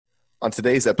On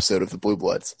today's episode of the Blue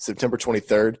Bloods, September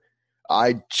 23rd,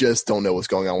 I just don't know what's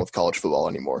going on with college football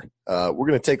anymore. We're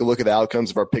going to take a look at the outcomes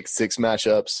of our Pick 6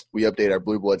 matchups. We update our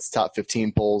Blue Bloods top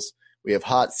 15 polls. We have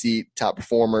hot seat, top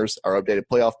performers, our updated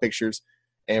playoff pictures,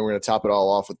 and we're going to top it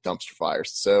all off with dumpster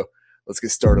fires. So let's get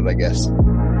started, I guess.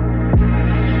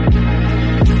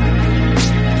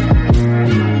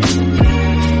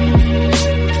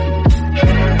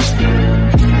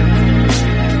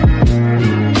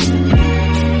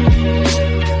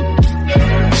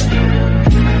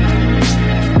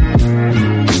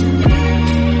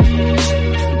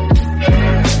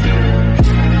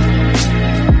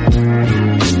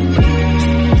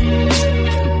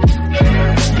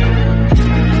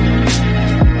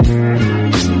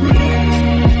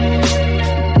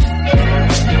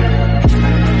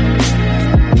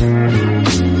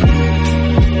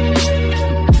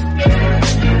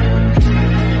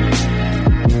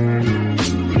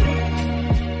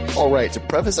 To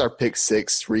preface our Pick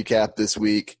 6 recap this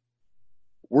week,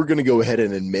 we're going to go ahead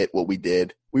and admit what we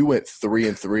did. We went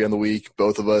 3-3 on the week,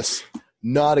 both of us.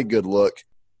 Not a good look,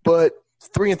 but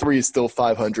 3-3 is still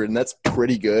 500, and that's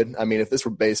pretty good. I mean, if this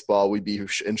were baseball, we'd be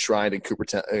enshrined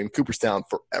in Cooperstown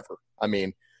forever. I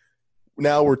mean,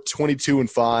 now we're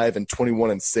 22-5 and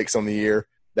 21-6 on the year.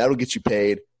 That'll get you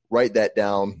paid. Write that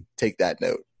down. Take that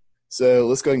note. So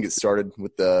let's go ahead and get started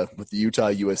with the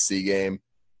Utah-USC game.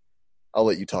 I'll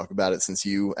let you talk about it since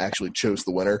you actually chose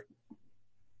the winner.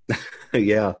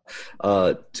 Yeah.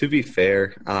 To be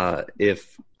fair,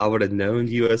 if I would have known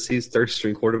USC's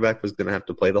third-string quarterback was going to have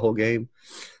to play the whole game,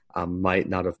 I might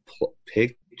not have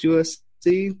picked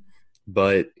USC.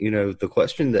 But, the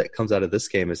question that comes out of this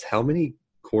game is how many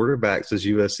quarterbacks does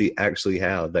USC actually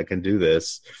have that can do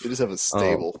this? They just have a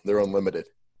stable. They're unlimited.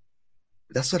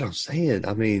 That's what I'm saying.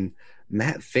 I mean,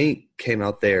 Matt Fink came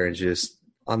out there and just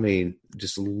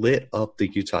lit up the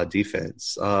Utah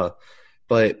defense.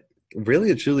 But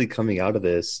really and truly coming out of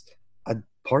this,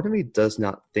 part of me does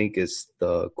not think it's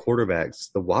the quarterbacks.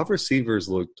 The wide receivers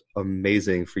looked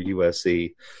amazing for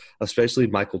USC, especially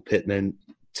Michael Pittman,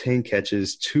 10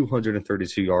 catches,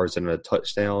 232 yards and a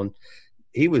touchdown.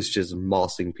 He was just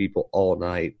mossing people all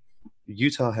night.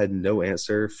 Utah had no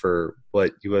answer for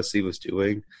what USC was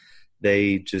doing.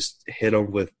 They just hit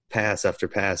them with pass after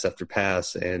pass after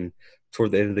pass, and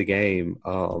toward the end of the game,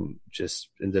 just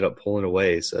ended up pulling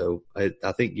away. So I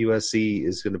think USC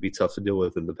is going to be tough to deal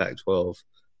with in the Pac-12.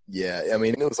 Yeah, I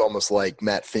mean, it was almost like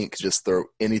Matt Fink could just throw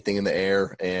anything in the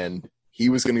air, and he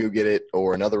was going to go get it,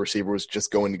 or another receiver was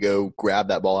just going to go grab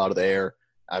that ball out of the air.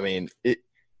 I mean, it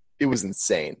was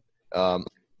insane. So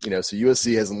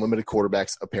USC has unlimited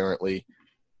quarterbacks apparently.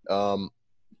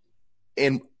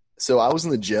 And so I was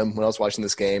in the gym when I was watching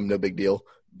this game, no big deal.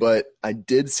 But I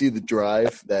did see the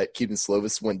drive that Keaton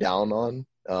Slovis went down on.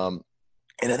 And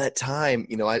at that time,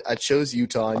 I chose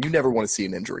Utah, and you never want to see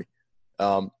an injury.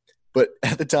 But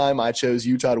at the time, I chose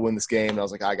Utah to win this game, and I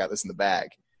was like, I got this in the bag.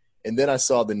 And then I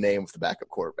saw the name of the backup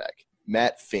quarterback,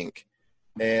 Matt Fink.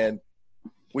 And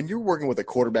when you're working with a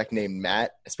quarterback named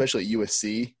Matt, especially at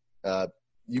USC,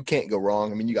 you can't go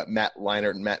wrong. I mean, you got Matt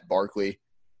Leinart and Matt Barkley.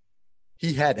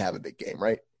 He had to have a big game,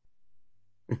 right?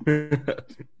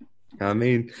 I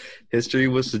mean, history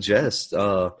would suggest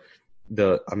the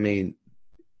big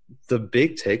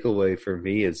takeaway for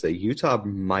me is that Utah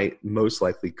might most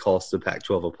likely cost the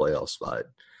Pac-12 a playoff spot.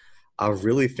 I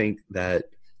really think that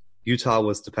Utah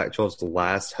was the Pac-12's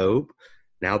last hope.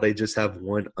 Now they just have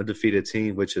one undefeated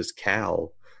team, which is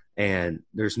Cal, and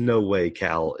there's no way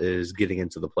Cal is getting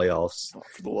into the playoffs.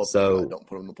 So don't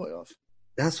put them in the playoffs.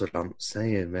 That's what I'm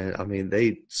saying, man. I mean,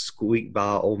 they squeaked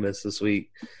by Ole Miss this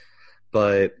week,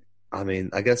 but I mean,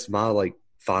 I guess my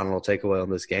final takeaway on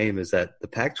this game is that the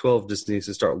Pac-12 just needs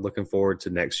to start looking forward to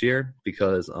next year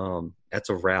because that's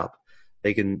a wrap.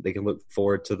 They can look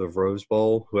forward to the Rose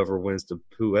Bowl. Whoever wins the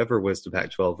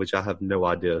Pac-12, which I have no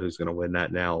idea who's going to win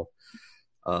that now.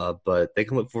 But they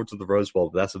can look forward to the Rose Bowl.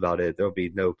 But that's about it. There'll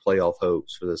be no playoff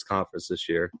hopes for this conference this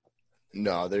year.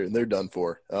 No, they're done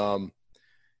for.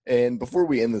 And before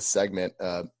we end this segment,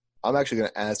 I'm actually going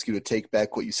to ask you to take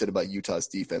back what you said about Utah's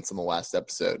defense in the last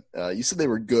episode. You said they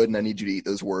were good, and I need you to eat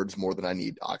those words more than I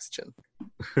need oxygen.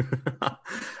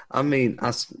 I mean,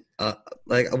 what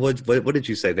did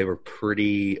you say? They were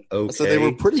pretty okay. So they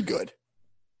were pretty good,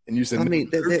 and you said, I mean,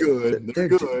 they're good. They're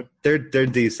good. They're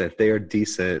decent. They are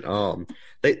decent.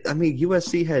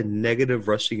 USC had negative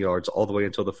rushing yards all the way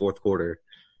until the fourth quarter.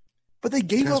 But they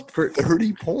gave up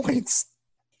 30 points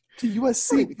to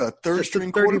USC with a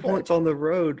third-string 30 points on the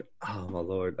road. Oh, my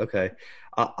Lord. Okay.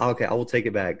 Okay, I will take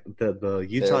it back. The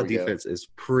Utah defense is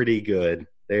pretty good.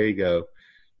 There you go.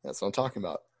 That's what I'm talking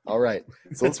about. All right.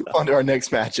 So let's move on to our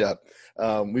next matchup.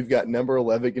 We've got number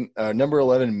 11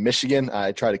 Michigan.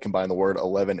 I try to combine the word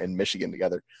 11 and Michigan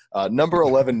together. Number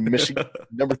 11 Michigan,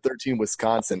 number 13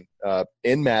 Wisconsin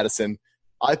in Madison.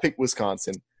 I picked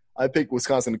Wisconsin.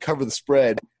 To cover the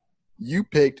spread. You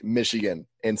picked Michigan.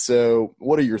 And so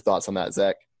what are your thoughts on that,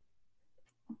 Zach?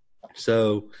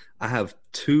 So I have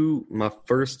my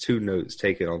first two notes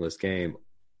taken on this game.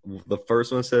 The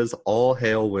first one says, all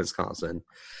hail Wisconsin.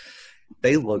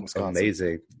 They looked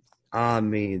amazing. I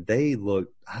mean, they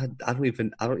looked. I don't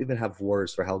even have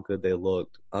words for how good they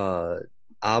looked. I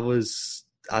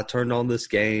turned on this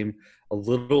game a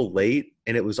little late,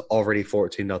 and it was already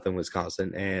 14-0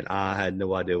 Wisconsin, and I had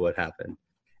no idea what happened.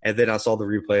 And then I saw the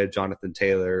replay of Jonathan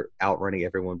Taylor outrunning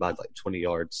everyone by like 20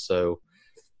 yards. So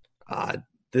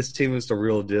this team is the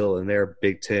real deal, and they're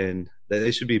Big Ten.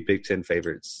 They should be Big Ten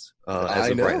favorites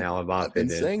as of right now, in my opinion. I've been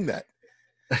saying that.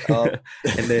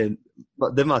 And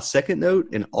then my second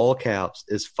note in all caps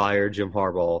is fire Jim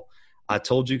Harbaugh. I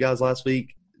told you guys last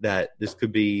week that this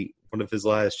could be one of his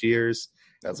last years.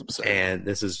 That's absurd. And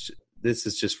this is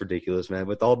just ridiculous, man.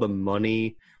 With all the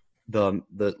money,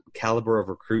 the caliber of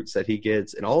recruits that he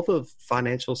gets, and all the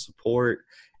financial support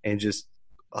and just,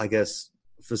 I guess,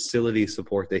 facility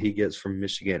support that he gets from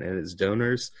Michigan and its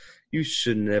donors, you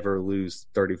should never lose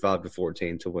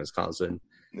 35-14 to Wisconsin.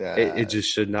 Yeah. It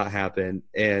just should not happen,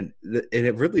 and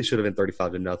it really should have been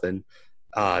 35-0.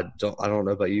 I don't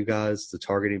know about you guys. The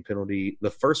targeting penalty, the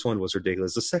first one was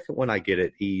ridiculous. The second one, I get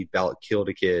it. He about killed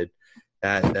a kid.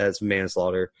 That's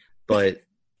manslaughter. But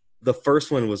the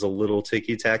first one was a little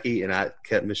ticky-tacky, and I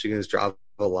kept Michigan's drive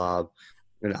alive.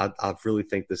 And I really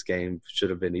think this game should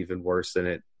have been even worse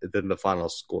than the final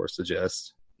score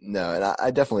suggests. No, and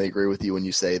I definitely agree with you when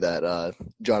you say that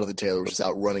Jonathan Taylor was just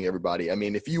outrunning everybody. I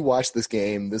mean, if you watch this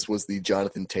game, this was the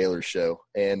Jonathan Taylor show.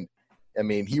 And, I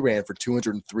mean, he ran for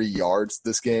 203 yards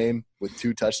this game with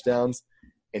 2 touchdowns,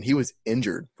 and he was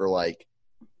injured for like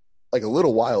a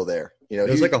little while there. You know,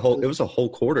 it was a whole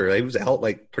quarter. He was out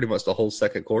like pretty much the whole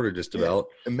second quarter just about.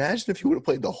 Imagine if he would have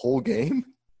played the whole game.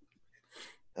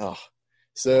 Oh.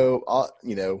 So,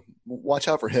 watch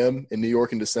out for him in New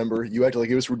York in December. You acted like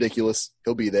it was ridiculous.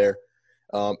 He'll be there.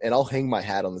 And I'll hang my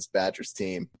hat on this Badgers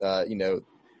team. I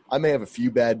may have a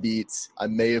few bad beats. I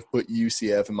may have put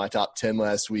UCF in my top 10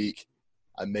 last week.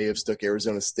 I may have stuck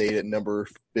Arizona State at number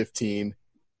 15.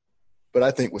 But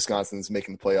I think Wisconsin's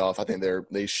making the playoff. I think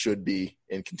they should be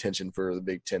in contention for the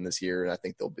Big Ten this year, and I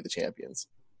think they'll be the champions.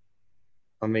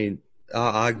 I mean,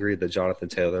 I agree that Jonathan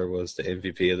Taylor was the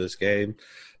MVP of this game.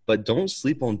 But don't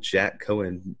sleep on Jack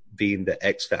Cohen being the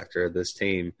X factor of this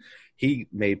team. He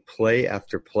made play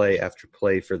after play after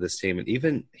play for this team. And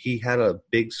even he had a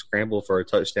big scramble for a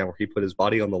touchdown where he put his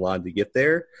body on the line to get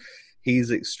there.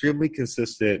 He's extremely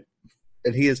consistent,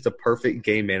 and he is the perfect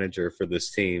game manager for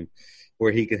this team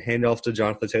where he can hand off to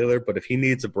Jonathan Taylor. But if he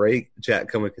needs a break, Jack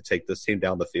Cohen could take this team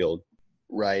down the field.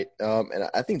 Right. And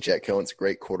I think Jack Cohen's a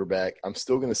great quarterback. I'm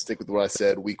still going to stick with what I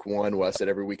said week one, what I said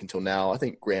every week until now. I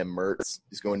think Graham Mertz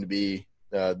is going to be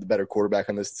the better quarterback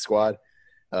on this squad.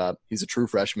 He's a true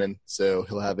freshman, so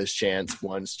he'll have his chance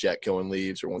once Jack Cohen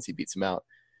leaves or once he beats him out.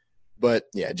 But,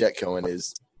 yeah, Jack Cohen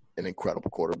is an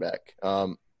incredible quarterback.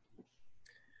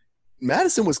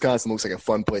 Madison, Wisconsin looks like a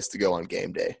fun place to go on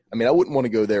game day. I mean, I wouldn't want to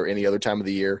go there any other time of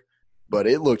the year, but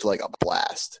it looked like a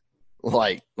blast.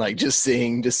 Like just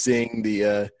seeing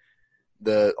the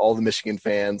all the Michigan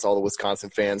fans, all the Wisconsin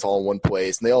fans all in one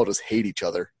place, and they all just hate each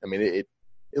other. I mean, it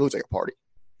looks like a party.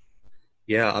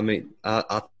 Yeah, I mean,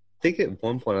 I think at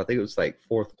one point, I think it was like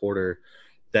fourth quarter,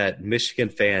 that Michigan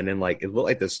fan in it looked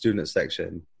like the student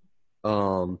section,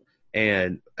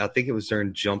 and I think it was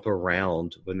during Jump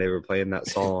Around when they were playing that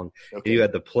song. Okay. You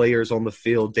had the players on the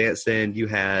field dancing. You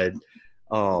had,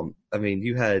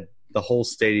 you had the whole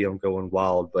stadium going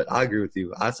wild. But I agree with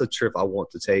you. That's a trip I want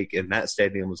to take, and that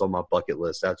stadium was on my bucket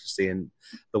list after seeing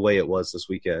the way it was this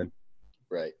weekend.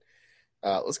 Right.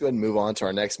 Let's go ahead and move on to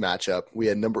our next matchup. We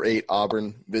had number 8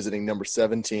 Auburn visiting number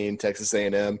 17 Texas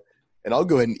A&M, and I'll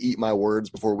go ahead and eat my words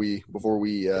before we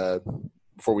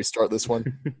start this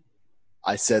one.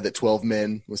 I said that 12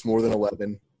 men was more than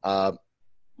 11.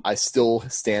 I still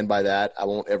stand by that. I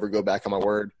won't ever go back on my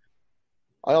word.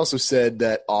 I also said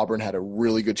that Auburn had a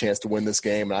really good chance to win this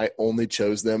game, and I only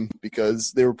chose them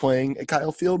because they were playing at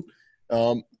Kyle Field.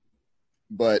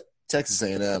 But Texas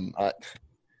A&M, I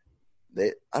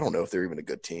don't know if they're even a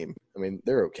good team. I mean,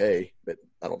 they're okay, but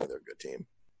I don't think they're a good team.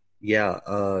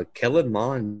 Yeah, Kellen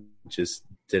Mond just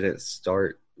didn't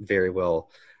start very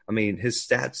well. I mean, his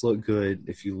stats look good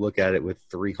if you look at it with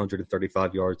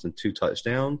 335 yards and 2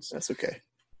 touchdowns. That's okay.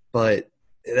 But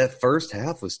that first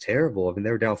half was terrible. I mean,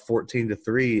 they were down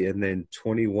 14-3 and then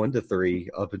 21-3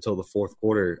 up until the fourth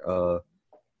quarter.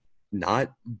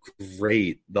 Not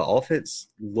great. The offense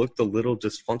looked a little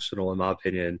dysfunctional, in my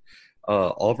opinion.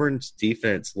 Auburn's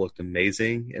defense looked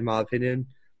amazing, in my opinion.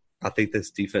 I think this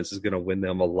defense is going to win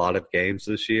them a lot of games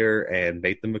this year and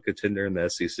make them a contender in the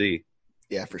SEC.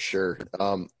 Yeah, for sure.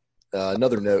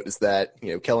 Another note is that,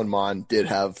 Kellen Mond did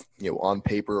have, on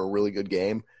paper a really good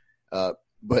game.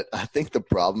 But I think the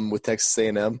problem with Texas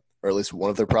A&M, or at least one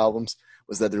of their problems,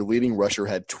 was that their leading rusher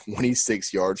had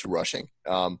 26 yards rushing.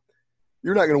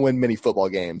 You're not going to win many football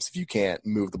games if you can't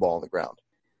move the ball on the ground.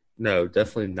 No,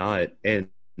 definitely not. And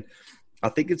I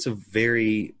think it's a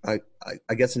very, I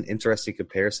guess, an interesting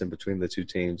comparison between the two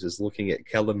teams is looking at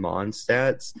Kellen Mond's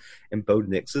stats and Bo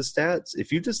Nix's stats.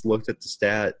 If you just looked at the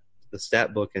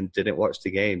stat book and didn't watch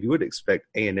the game, you would expect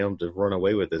A&M to run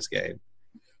away with this game.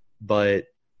 But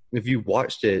if you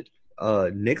watched it,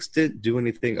 Nix didn't do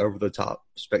anything over the top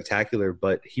spectacular,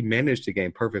 but he managed the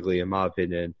game perfectly, in my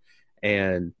opinion.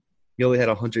 And he only had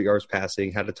 100 yards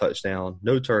passing, had a touchdown,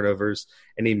 no turnovers,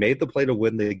 and he made the play to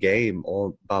win the game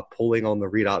by pulling on the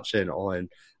read option on,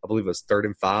 I believe it was 3rd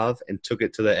and 5, and took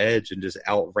it to the edge and just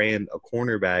outran a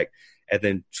cornerback, and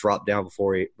then dropped down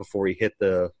before he hit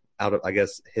the out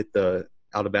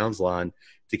of bounds line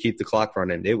to keep the clock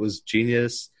running. It was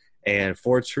genius, and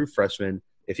for a true freshman,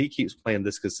 if he keeps playing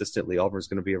this consistently, Auburn's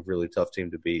going to be a really tough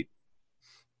team to beat.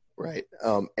 Right.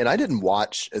 And I didn't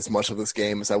watch as much of this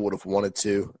game as I would have wanted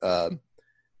to.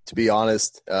 To be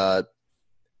honest, I've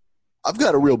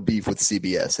got a real beef with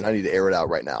CBS, and I need to air it out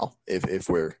right now if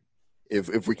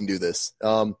we can do this.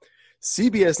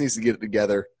 CBS needs to get it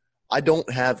together. I don't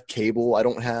have cable. I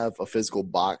don't have a physical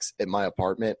box at my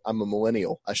apartment. I'm a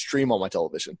millennial. I stream on my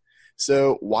television.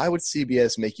 So why would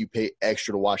CBS make you pay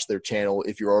extra to watch their channel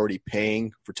if you're already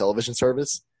paying for television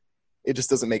service? It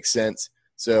just doesn't make sense.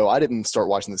 So I didn't start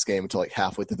watching this game until like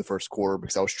halfway through the first quarter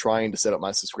because I was trying to set up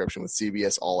my subscription with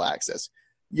CBS All Access.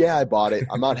 Yeah, I bought it.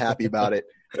 I'm not happy about it,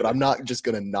 but I'm not just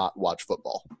going to not watch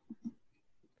football.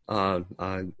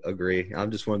 I agree.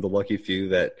 I'm just one of the lucky few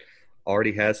that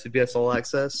already has CBS All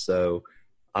Access, so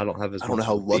I don't have as much. I don't know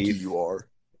how lucky you are.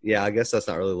 Yeah, I guess that's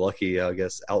not really lucky. I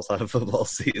guess outside of football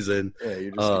season. Yeah,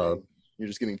 you're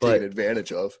just getting taken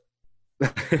advantage of. But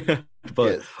yeah,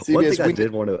 CBS, one thing I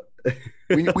did want to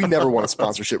we never want a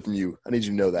sponsorship from you. I need you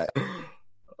to know that.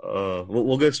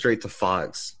 We'll go straight to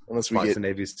Fox and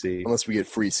ABC. Unless we get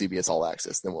free CBS All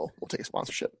Access, then we'll take a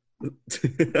sponsorship.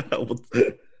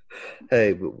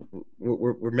 Hey,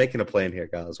 we're making a plan here,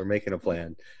 guys. We're making a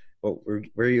plan.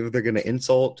 We're either going to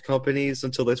insult companies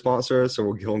until they sponsor us, or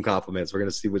we'll give them compliments. We're going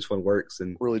to see which one works,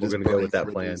 and we're going to go with that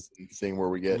plan. Seeing where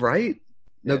we get. Right?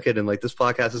 No kidding. Like, this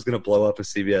podcast is going to blow up, and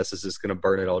CBS is just going to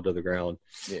burn it all to the ground.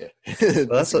 Yeah.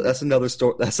 That's another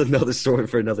story. That's another story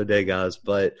for another day, guys.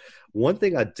 But one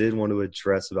thing I did want to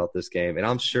address about this game, and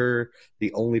I'm sure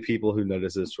the only people who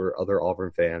noticed this were other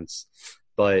Auburn fans,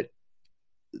 but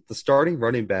the starting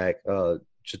running back,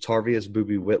 Chatarvius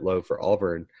Booby Whitlow for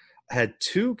Auburn, had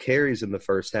 2 carries in the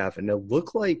first half, and it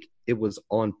looked like it was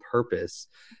on purpose.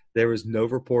 There was no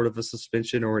report of a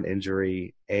suspension or an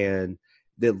injury, and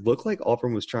it looked like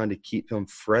Auburn was trying to keep him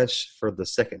fresh for the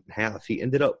second half. He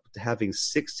ended up having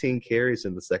 16 carries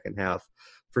in the second half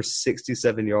for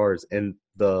 67 yards and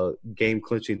the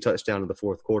game-clinching touchdown in the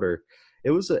fourth quarter.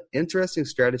 It was an interesting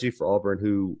strategy for Auburn,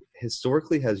 who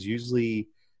historically has usually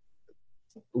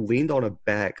leaned on a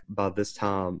back by this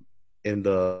time in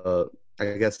the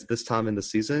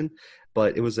season,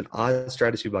 but it was an odd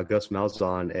strategy by Gus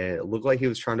Malzahn, and it looked like he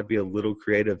was trying to be a little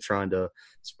creative, trying to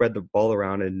spread the ball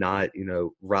around and not,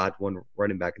 ride one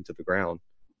running back into the ground.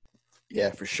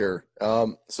 Yeah, for sure.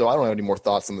 So I don't have any more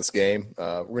thoughts on this game.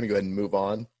 We're going to go ahead and move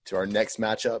on to our next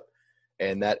matchup,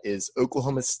 and that is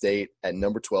Oklahoma State at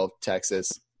number 12,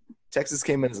 Texas. Texas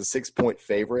came in as a 6-point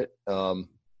favorite,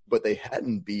 but they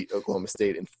hadn't beat Oklahoma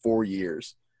State in 4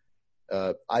 years.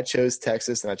 I chose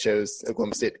Texas, and I chose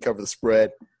Oklahoma State to cover the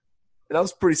spread, and I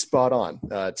was pretty spot on.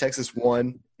 Texas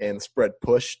won, and the spread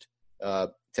pushed.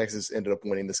 Texas ended up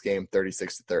winning this game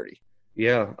 36-30.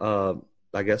 Yeah,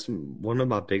 I guess one of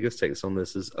my biggest takes on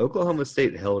this is Oklahoma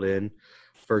State held in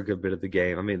for a good bit of the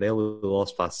game. I mean, they only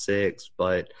lost by 6,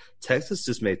 but Texas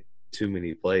just made too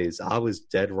many plays. I was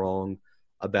dead wrong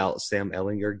about Sam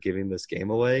Ehlinger giving this game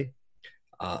away.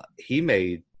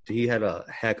 He had a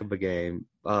heck of a game,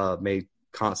 made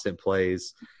constant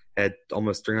plays, had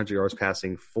almost 300 yards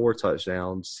passing, 4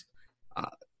 touchdowns.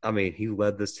 He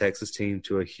led this Texas team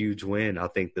to a huge win. I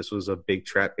think this was a big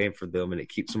trap game for them, and it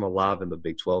keeps them alive in the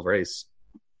Big 12 race.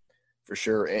 For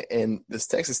sure. And this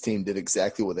Texas team did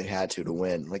exactly what they had to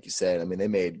win. Like you said, I mean, they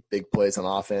made big plays on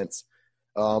offense.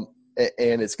 And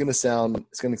it's going to sound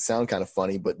kind of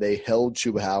funny, but they held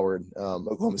Chuba Howard,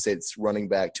 Oklahoma State's running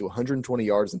back, to 120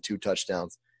 yards and 2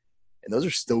 touchdowns. And those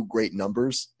are still great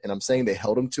numbers. And I'm saying they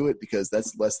held him to it because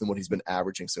that's less than what he's been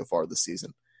averaging so far this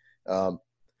season. I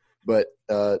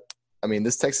mean,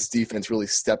 this Texas defense really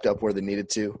stepped up where they needed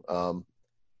to.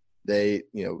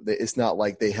 It's not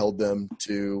like they held them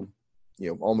to,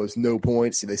 almost no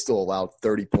points. They still allowed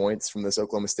 30 points from this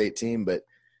Oklahoma State team, but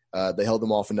they held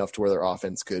them off enough to where their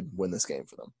offense could win this game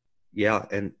for them. Yeah,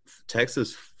 and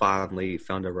Texas finally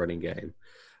found a running game.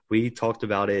 We talked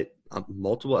about it on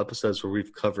multiple episodes where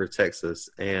we've covered Texas,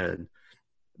 and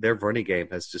their running game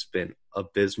has just been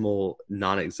abysmal,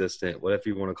 non-existent, whatever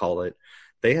you want to call it.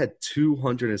 They had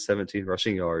 217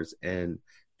 rushing yards, and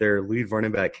their lead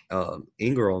running back,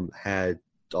 Ingram, had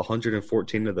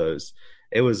 114 of those.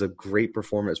 It was a great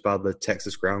performance by the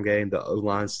Texas ground game. The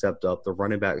O-line stepped up. The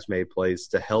running backs made plays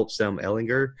to help Sam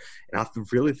Ehlinger, and I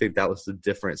really think that was the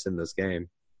difference in this game.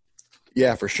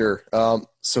 Yeah, for sure.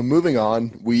 So moving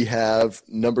on, we have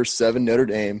number 7 Notre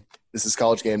Dame. This is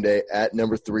College Game Day at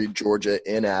number 3 Georgia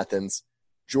in Athens.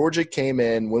 Georgia came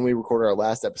in when we recorded our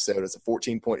last episode as a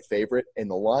 14-point favorite, and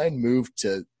the line moved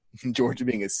to Georgia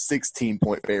being a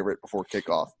 16-point favorite before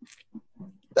kickoff.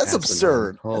 That's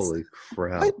absurd. Holy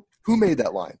crap. Who made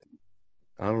that line?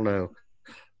 I don't know.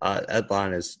 That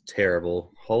line is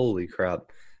terrible. Holy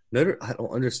crap. I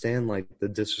don't understand the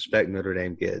disrespect Notre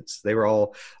Dame gets. They were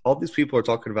all these people are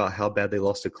talking about how bad they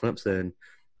lost to Clemson,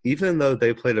 even though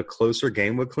they played a closer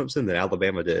game with Clemson than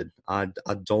Alabama did. I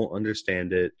don't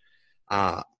understand it.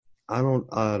 I don't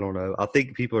know. I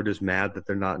think people are just mad that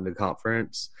they're not in the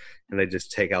conference and they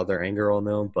just take out their anger on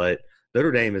them. But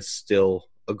Notre Dame is still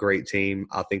a great team.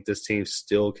 I think this team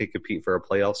still can compete for a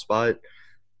playoff spot.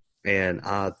 And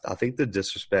I think the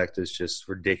disrespect is just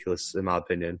ridiculous in my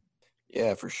opinion.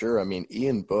 Yeah, for sure. I mean,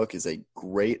 Ian Book is a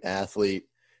great athlete.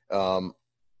 I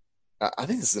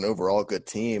think this is an overall good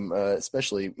team,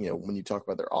 especially, when you talk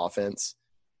about their offense.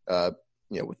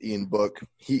 With Ian Book,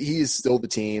 he is still the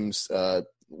team's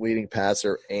leading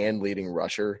passer and leading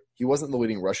rusher. He wasn't the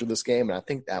leading rusher this game, and I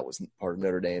think that was part of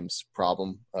Notre Dame's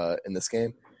problem in this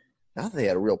game. Not that they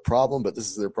had a real problem, but this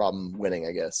is their problem winning,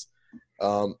 I guess.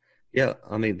 Yeah,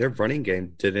 I mean, their running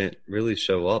game didn't really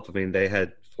show up. I mean, they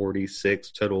had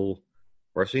 46 total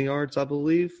rushing yards, I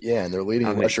believe. Yeah, and their leading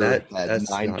rusher had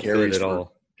 9 carries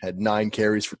had 9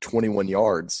 carries for 21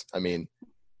 yards. I mean,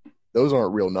 those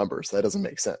aren't real numbers. That doesn't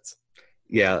make sense.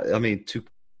 Yeah, I mean, to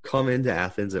come into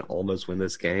Athens and almost win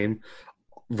this game,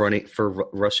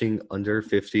 rushing under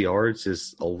 50 yards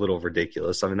is a little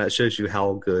ridiculous. I mean, that shows you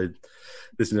how good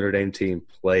this Notre Dame team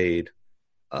played.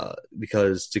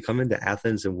 Because to come into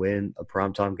Athens and win a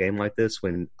primetime game like this,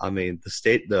 when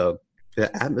the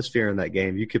atmosphere in that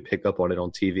game, you could pick up on it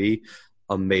on TV.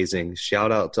 Amazing. Shout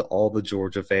out to all the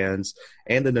Georgia fans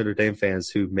and the Notre Dame fans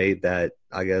who made that,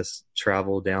 I guess,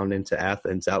 travel down into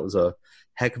Athens. That was a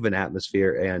heck of an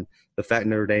atmosphere. And the fact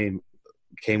Notre Dame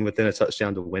came within a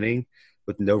touchdown to winning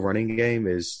with no running game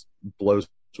blows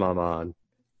my mind.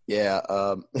 Yeah,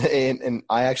 and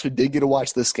I actually did get to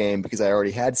watch this game because I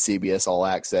already had CBS All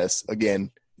Access.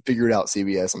 Again, figure it out,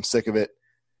 CBS. I'm sick of it.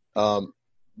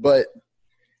 But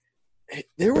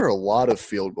there were a lot of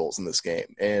field goals in this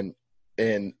game,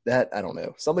 and that, I don't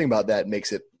know, something about that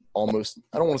makes it almost,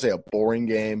 I don't want to say a boring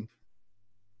game,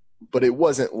 but it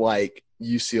wasn't like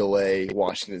UCLA,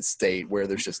 Washington State, where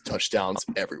there's just touchdowns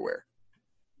everywhere.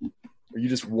 Or you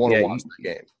just want to watch the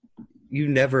game. You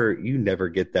never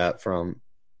get that from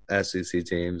SEC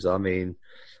teams. I mean,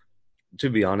 to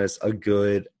be honest, a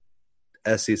good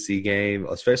SEC game,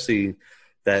 especially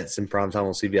that's in primetime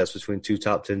on CBS between 2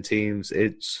 top 10 teams,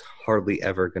 it's hardly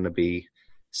ever going to be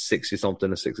 60-something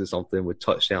to 60-something with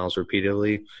touchdowns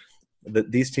repeatedly.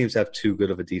 These teams have too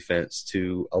good of a defense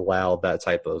to allow that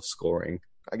type of scoring.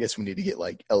 I guess we need to get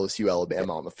like LSU,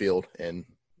 Alabama on the field, and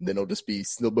then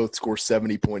they'll both score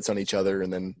 70 points on each other,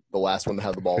 and then the last one to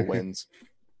have the ball wins.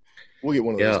 We'll get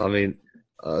one of those. Yeah, I mean,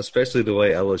 especially the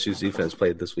way LSU's defense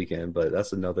played this weekend, but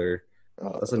that's another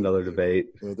debate.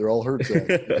 They're all hurt.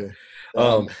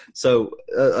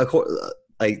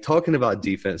 Talking about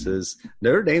defenses,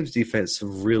 Notre Dame's defense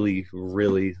really,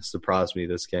 really surprised me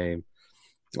this game.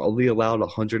 Only allowed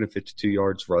 152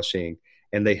 yards rushing,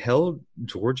 and they held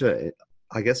Georgia,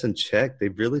 I guess, in check. They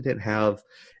really didn't have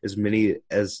as many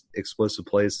explosive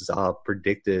plays as I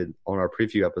predicted on our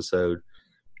preview episode.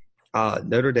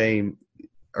 Notre Dame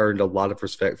earned a lot of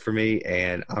respect for me,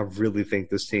 and I really think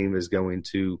this team is going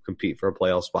to compete for a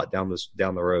playoff spot down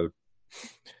the road.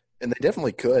 And they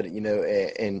definitely could,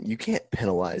 and you can't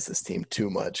penalize this team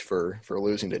too much for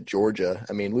losing to Georgia.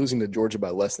 I mean, losing to Georgia by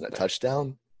less than a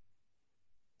touchdown.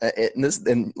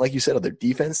 And like you said, their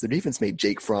defense made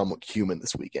Jake Fromm look human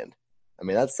this weekend. I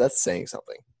mean, that's saying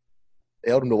something.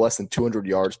 They held him to less than 200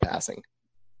 yards passing.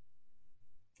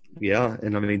 Yeah,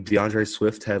 and I mean, DeAndre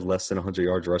Swift had less than 100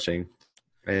 yards rushing.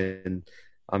 And,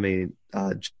 I mean,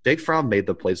 Jake Fromm made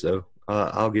the plays, though.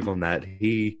 I'll give him that.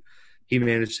 He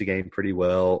managed the game pretty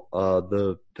well.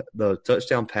 The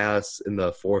touchdown pass in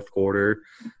the fourth quarter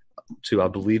to, I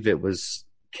believe it was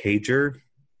Cager,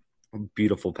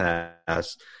 beautiful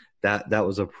pass. That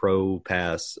was a pro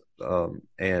pass.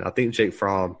 And I think Jake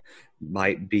Fromm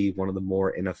might be one of the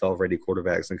more NFL-ready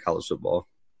quarterbacks in college football.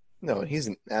 No, he's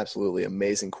an absolutely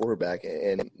amazing quarterback.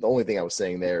 And the only thing I was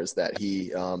saying there is that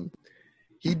he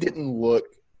didn't look,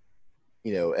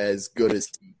 as good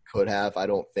as he could have, I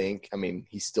don't think. I mean,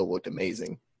 he still looked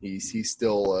amazing. He's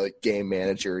still a game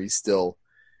manager. He's still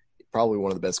probably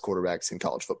one of the best quarterbacks in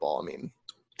college football. I mean,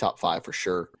 top 5 for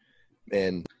sure.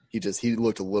 And he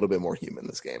looked a little bit more human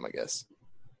this game, I guess.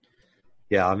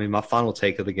 Yeah, I mean, my final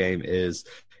take of the game is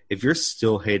if you're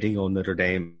still hating on Notre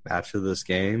Dame after this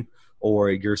game,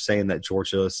 or you're saying that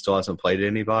Georgia still hasn't played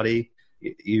anybody,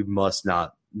 you must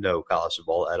not know college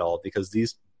football at all, because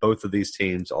both of these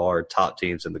teams are top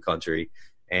teams in the country,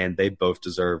 and they both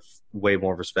deserve way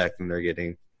more respect than they're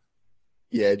getting.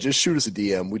 Yeah, just shoot us a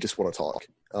DM. We just want to talk.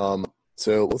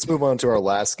 So let's move on to our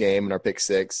last game in our pick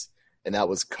 6, and that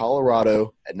was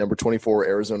Colorado at number 24,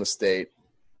 Arizona State.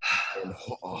 And,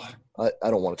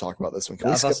 I don't want to talk about this one. Can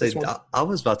we skip this one? I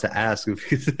was about to ask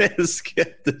if you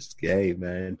skip this game,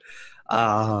 man.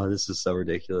 This is so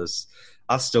ridiculous.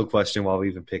 I still question why we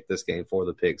even picked this game for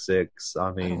the pick 6.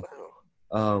 I mean,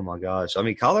 oh my gosh. I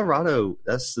mean, Colorado,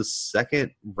 that's the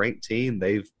second ranked team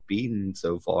they've beaten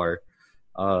so far.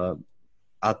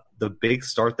 The big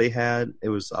start they had, it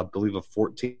was, I believe, a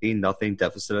 14-0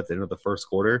 deficit at the end of the first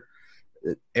quarter.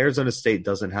 Arizona State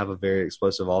doesn't have a very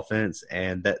explosive offense,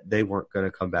 and that they weren't going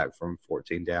to come back from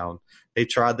 14 down. They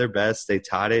tried their best. They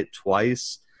tied it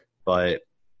twice, but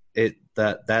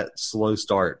that slow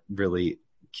start really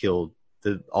killed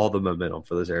all the momentum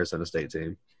for this Arizona State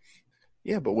team.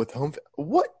 Yeah, but with home –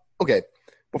 what? Okay,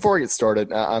 before I get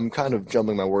started, I'm kind of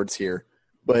jumbling my words here,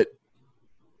 but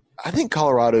I think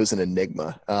Colorado's an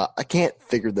enigma. I can't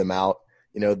figure them out.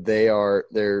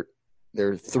 They're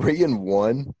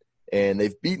 3-1. And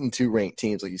they've beaten 2 ranked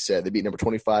teams, like you said. They beat number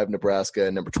 25 Nebraska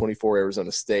and number 24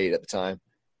 Arizona State at the time.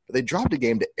 But they dropped a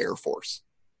game to Air Force.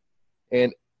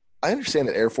 And I understand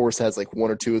that Air Force has like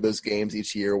 1 or 2 of those games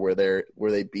each year where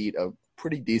they beat a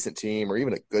pretty decent team or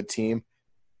even a good team.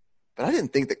 But I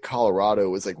didn't think that Colorado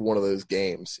was like one of those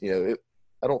games. I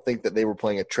don't think that they were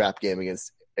playing a trap game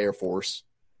against Air Force.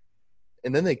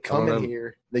 And then they come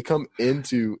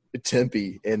into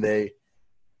Tempe, and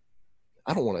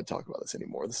I don't want to talk about this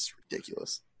anymore. This is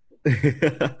ridiculous.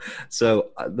 So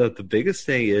the biggest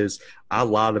thing is I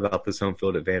lied about this home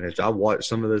field advantage. I watched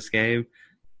some of this game.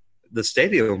 The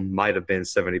stadium might have been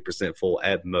 70% full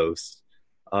at most.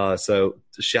 So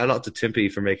shout out to Tempe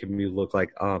for making me look like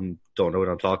don't know what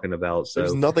I'm talking about. So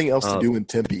there's nothing else to do in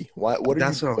Tempe.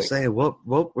 That's what I'm saying.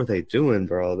 What were they doing,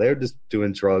 bro? They're just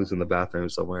doing drugs in the bathroom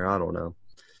somewhere. I don't know.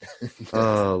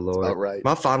 Oh Lord! About right.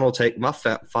 My final take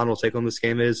on this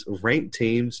game is ranked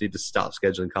teams need to stop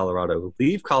scheduling Colorado.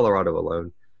 Leave Colorado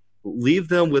alone. Leave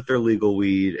them with their legal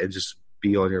weed and just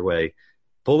be on your way.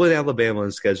 Pull in Alabama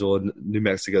and schedule New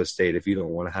Mexico State if you don't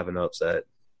want to have an upset.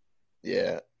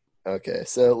 Yeah. Okay.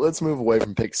 So let's move away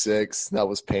from pick 6. That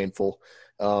was painful,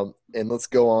 and let's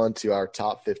go on to our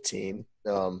top 15.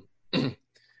 A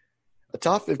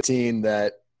top 15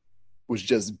 that was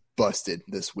just busted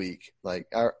this week.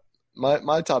 Like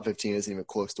my top 15 isn't even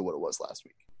close to what it was last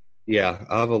week. Yeah,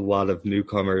 I have a lot of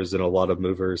newcomers and a lot of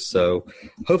movers, so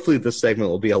hopefully this segment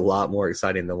will be a lot more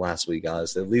exciting than last week,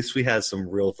 guys. At least we had some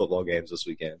real football games this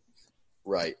weekend.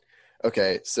 Right.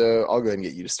 Okay, so I'll go ahead and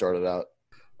get you to start it out.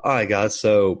 All right, guys.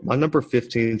 So my number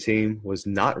 15 team was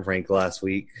not ranked last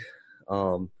week. They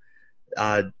were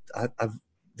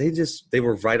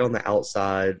right on the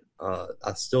outside.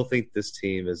 I still think this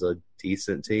team is a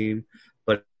decent team,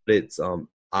 but it's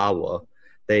Iowa.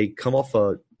 They come off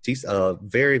a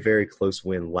very, very close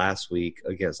win last week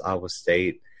against Iowa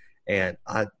State, and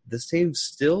this team's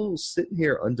still sitting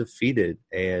here undefeated,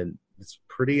 and it's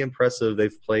pretty impressive.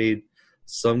 They've played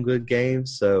some good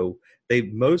games, so they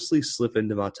mostly slip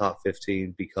into my top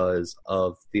 15 because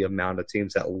of the amount of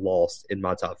teams that lost in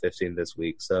my top 15 this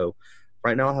week. So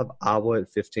right now I have Iowa at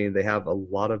 15. They have a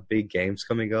lot of big games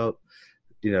coming up.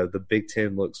 The Big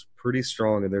Ten looks pretty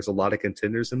strong, and there's a lot of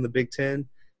contenders in the Big Ten.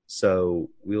 So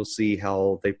we'll see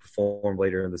how they perform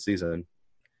later in the season.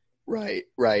 Right.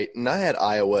 And I had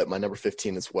Iowa at my number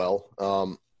 15 as well.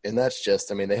 And that's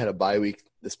just, I mean, they had a bye week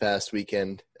this past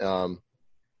weekend,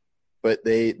 but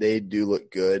they do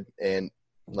look good. And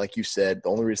like you said, the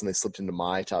only reason they slipped into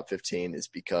my top 15 is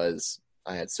because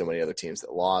I had so many other teams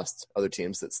that lost, other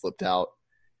teams that slipped out.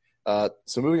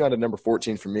 So moving on to number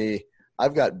 14 for me,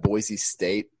 I've got Boise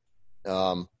State.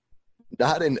 Not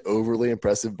an overly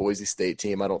impressive Boise State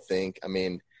team, I don't think. I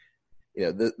mean,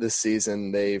 this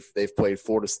season they've played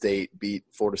Florida State, beat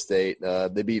Florida State.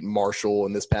 They beat Marshall,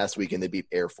 and this past weekend they beat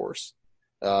Air Force.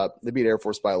 They beat Air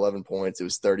Force by 11 points. It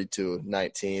was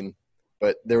 32-19.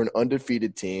 But they're an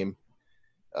undefeated team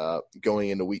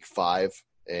going into week 5,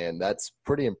 and that's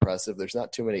pretty impressive. There's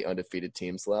not too many undefeated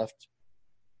teams left.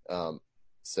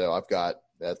 So I've got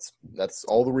that's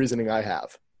all the reasoning I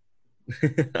have.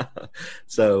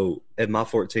 So at my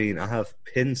 14, I have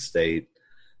Penn State.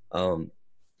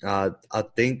 I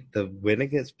think the win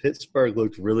against Pittsburgh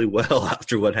looked really well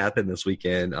after what happened this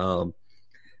weekend.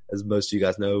 As most of you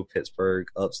guys know, Pittsburgh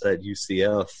upset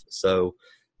UCF. So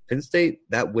Penn State,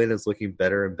 that win is looking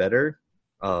better and better.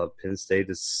 Penn State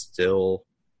is still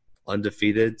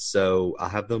undefeated, so I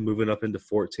have them moving up into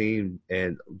 14.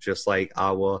 And just like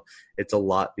Iowa, it's a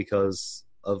lot because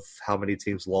of how many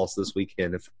teams lost this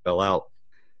weekend and fell out.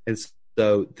 And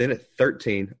so then at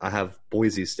 13, I have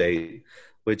Boise State,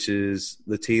 which is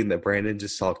the team that Brandon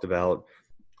just talked about.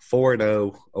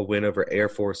 4-0, a win over Air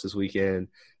Force this weekend.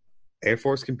 Air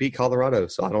Force can beat Colorado,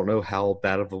 so I don't know how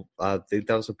bad of a – I think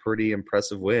that was a pretty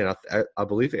impressive win. I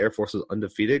believe Air Force was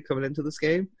undefeated coming into this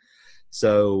game.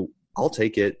 So I'll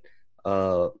take it.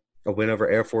 A win over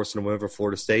Air Force and a win over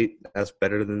Florida State, that's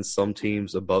better than some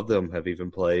teams above them have even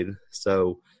played.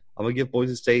 So I'm going to give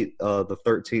Boise State the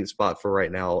 13th spot for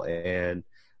right now, and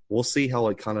we'll see how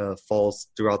it kind of falls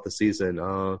throughout the season.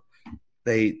 A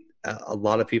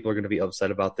lot of people are going to be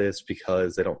upset about this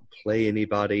because they don't play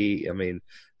anybody. I mean,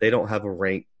 they don't have a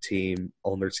ranked team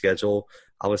on their schedule.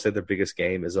 I would say their biggest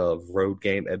game is a road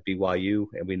game at BYU,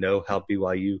 and we know how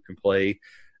BYU can play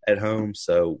at home.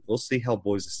 So we'll see how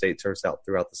Boise State turns out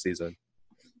throughout the season.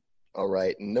 All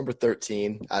right. Number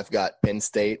 13, I've got Penn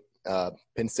State.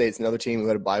 Penn State's another team who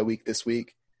had a bye week this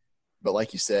week. But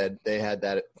like you said, they had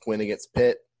that win against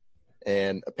Pitt.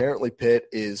 And apparently Pitt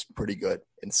is pretty good.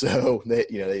 And so they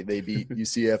beat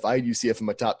UCF. I had UCF in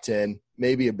my top 10,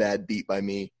 maybe a bad beat by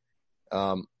me.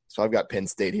 So I've got Penn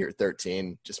State here at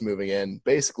 13, just moving in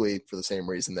basically for the same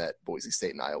reason that Boise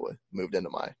State and Iowa moved into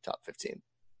my top 15.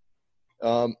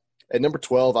 At number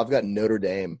 12, I've got Notre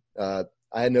Dame. I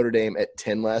had Notre Dame at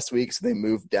 10 last week, so they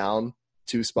moved down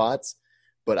 2 spots.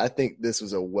 But I think this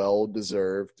was a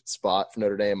well-deserved spot for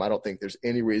Notre Dame. I don't think there's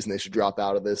any reason they should drop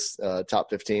out of this top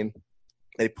 15.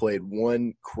 They played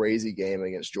one crazy game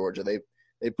against Georgia.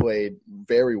 They played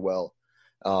very well,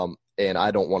 and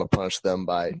I don't want to punish them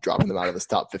by dropping them out of this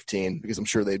top 15 because I'm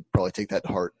sure they'd probably take that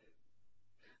to heart.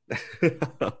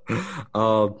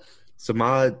 So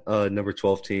my number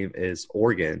 12 team is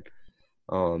Oregon.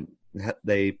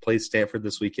 They played Stanford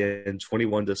this weekend,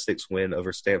 21-6 win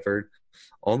over Stanford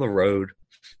on the road.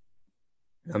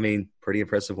 I mean, pretty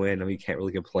impressive win. I mean, you can't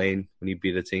really complain when you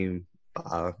beat a team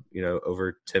by,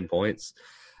 over 10 points.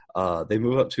 They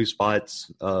move up 2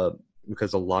 spots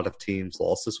because a lot of teams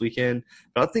lost this weekend.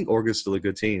 But I think Oregon's still a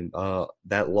good team.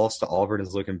 That loss to Auburn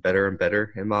is looking better and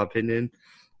better, in my opinion.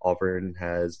 Auburn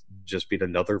has just beat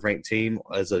another ranked team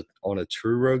on a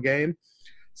true road game.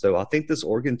 So I think this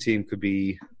Oregon team could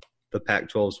be the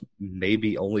Pac-12's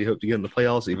maybe only hope to get in the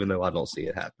playoffs, even though I don't see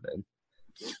it happening.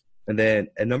 And then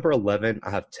at number 11, I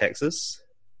have Texas,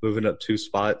 moving up 2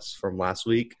 spots from last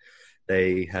week.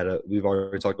 We've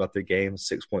already talked about their game,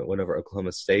 6-point win over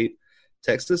Oklahoma State.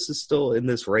 Texas is still in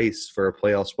this race for a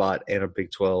playoff spot and a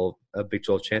Big 12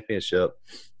 championship.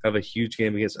 Have a huge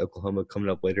game against Oklahoma coming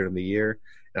up later in the year.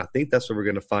 And I think that's where we're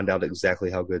going to find out exactly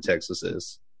how good Texas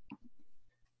is.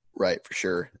 Right, for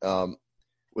sure.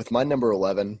 With my number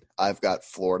 11, I've got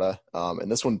Florida,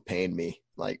 and this one pained me,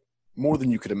 like, more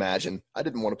than you could imagine. I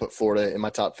didn't want to put Florida in my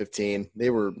top 15. They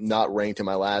were not ranked in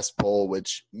my last poll,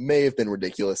 which may have been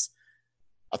ridiculous.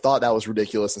 I thought that was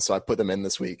ridiculous, and so I put them in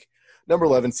this week. Number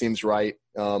 11 seems right.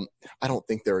 I don't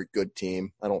think they're a good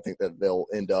team. I don't think that they'll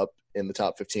end up in the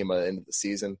top 15 by the end of the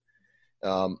season.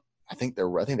 I think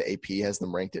the AP has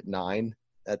them ranked at 9.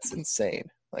 That's insane.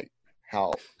 Like,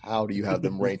 how do you have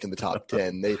them ranked in the top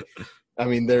 10?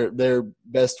 Their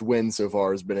best win so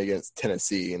far has been against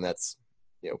Tennessee, and that's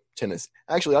Tennessee.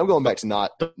 Actually, I'm going back to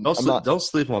don't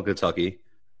sleep on Kentucky.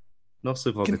 Don't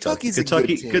sleep on Kentucky's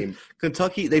Kentucky. A good team.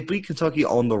 Kentucky, they beat Kentucky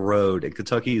on the road, and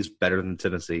Kentucky is better than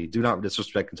Tennessee. Do not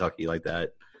disrespect Kentucky like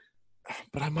that.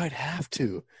 but I might have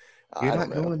to. You're I don't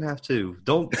not know. going to have to.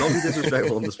 Don't be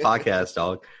disrespectful on this podcast,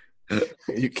 dog.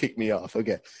 You kicked me off.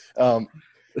 Okay. So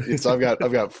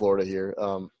I've got Florida here.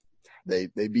 They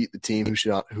beat the team who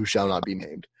shall not be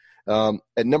named.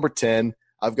 At number 10,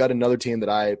 I've got another team that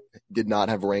I did not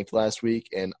have ranked last week,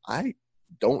 and I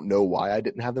don't know why I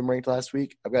didn't have them ranked last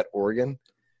week. I've got Oregon.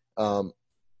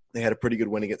 They had a pretty good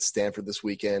win against Stanford this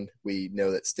weekend. We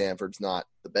know that Stanford's not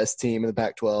the best team in the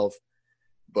Pac-12,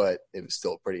 but it was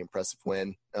still a pretty impressive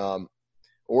win.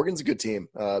 Oregon's a good team.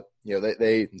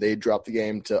 They dropped the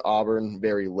game to Auburn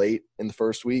very late in the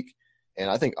first week, and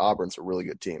I think Auburn's a really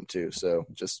good team too. So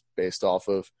just based off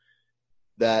of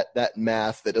that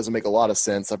math that doesn't make a lot of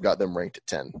sense, I've got them ranked at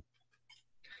 10.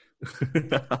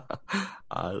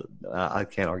 I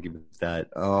can't argue with that.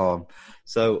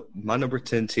 So my number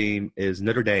 10 team is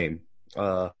Notre Dame.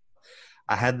 I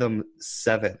had them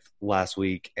 7th last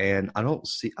week, and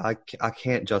I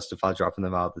can't justify dropping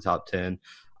them out of the top 10.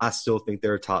 I still think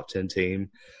they're a top 10 team.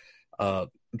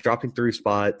 Dropping 3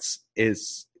 spots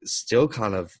is still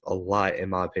kind of a lot, in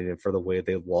my opinion, for the way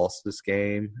they lost this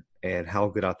game and how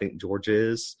good I think Georgia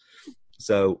is.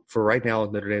 So for right now,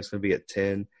 Notre Dame's going to be at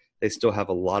 10. They still have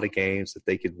a lot of games that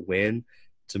they could win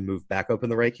to move back up in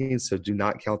the rankings, so do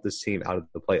not count this team out of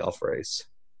the playoff race.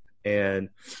 And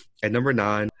at number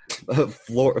 9,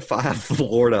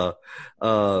 Florida,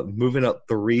 moving up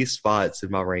 3 spots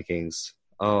in my rankings.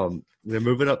 They're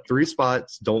moving up 3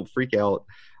 spots. Don't freak out.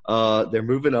 They're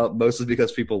moving up mostly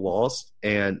because people lost.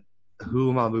 And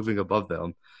who am I moving above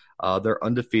them? They're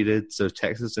undefeated, so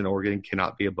Texas and Oregon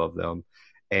cannot be above them.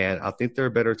 And I think they're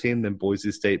a better team than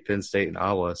Boise State, Penn State, and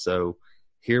Iowa. So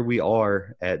here we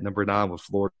are at number 9 with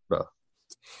Florida.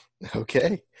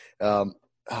 Okay.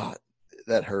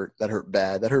 That hurt. That hurt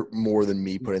bad. That hurt more than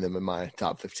me putting them in my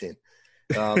top 15.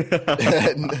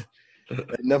 At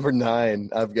number 9,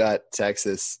 I've got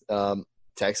Texas.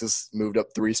 Texas moved up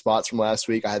 3 spots from last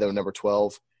week. I had them at number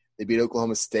 12. They beat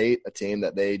Oklahoma State, a team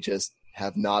that they just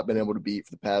have not been able to beat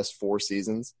for the past 4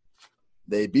 seasons.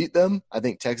 They beat them. I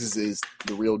think Texas is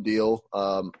the real deal.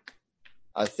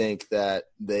 I think that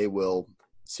they will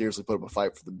seriously put up a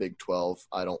fight for the Big 12.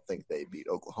 I don't think they beat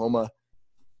Oklahoma,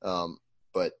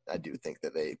 but I do think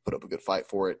that they put up a good fight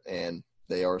for it, and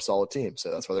they are a solid team.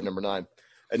 So that's why they're number 9.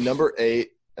 At number 8,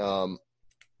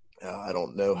 I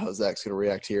don't know how Zach's going to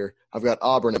react here. I've got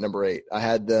Auburn at number 8. I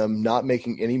had them not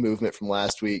making any movement from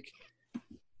last week.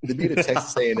 They beat a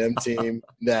Texas A&M team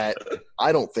that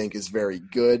I don't think is very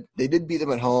good. They did beat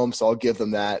them at home, so I'll give them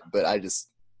that. But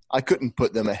I couldn't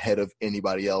put them ahead of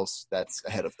anybody else that's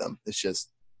ahead of them. It's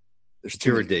just there's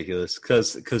too many. Ridiculous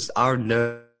because I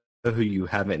know who you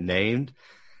haven't named,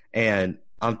 and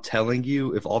I'm telling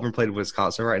you, if Auburn played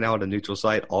Wisconsin right now at a neutral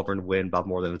site, Auburn win by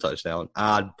more than a touchdown.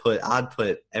 I'd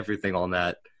put everything on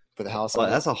that. For the house,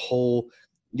 that's a whole.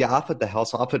 Yeah, I'll put the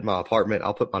house. I'll put my apartment.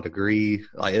 I'll put my degree.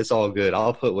 Like it's all good.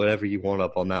 I'll put whatever you want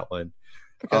up on that one.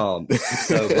 Okay.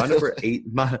 So my number 8,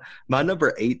 my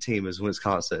number 8 team is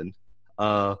Wisconsin.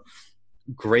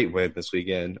 Great win this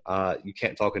weekend. You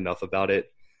can't talk enough about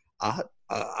it.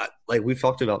 Like we've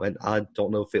talked about, man. I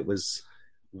don't know if it was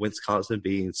Wisconsin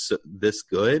being this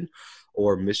good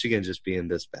or Michigan just being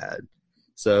this bad.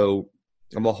 So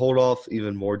I'm gonna hold off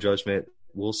even more judgment.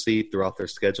 We'll see throughout their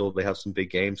schedule. They have some big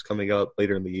games coming up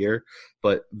later in the year,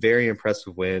 but very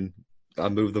impressive win. I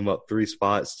moved them up 3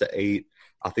 spots to 8.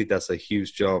 I think that's a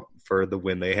huge jump for the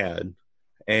win they had.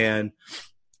 And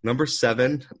number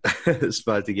 7 is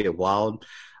about to get wild.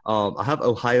 I have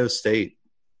Ohio State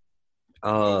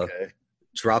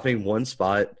dropping 1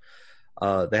 spot.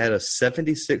 They had a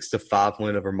 76-5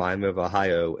 win over Miami of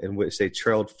Ohio, in which they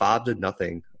trailed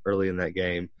 5-0 early in that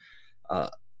game.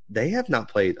 They have not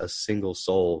played a single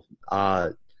soul.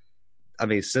 I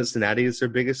mean, Cincinnati is their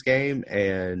biggest game,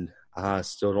 and I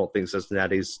still don't think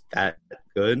Cincinnati's that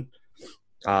good.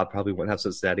 I probably wouldn't have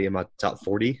Cincinnati in my top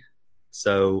 40.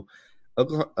 So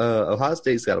Ohio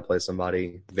State's got to play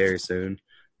somebody very soon.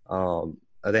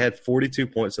 They had 42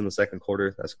 points in the second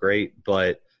quarter. That's great.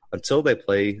 But until they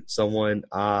play someone,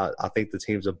 I think the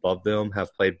teams above them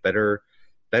have played better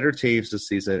teams this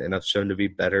season and have shown to be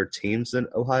better teams than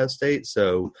Ohio State.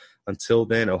 So until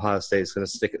then, Ohio State's going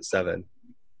to stick at 7.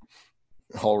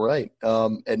 All right.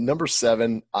 At number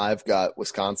 7, I've got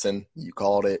Wisconsin. You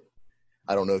called it.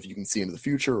 I don't know if you can see into the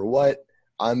future or what.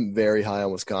 I'm very high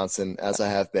on Wisconsin, as I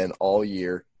have been all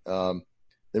year.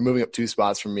 They're moving up 2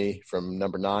 spots from me, from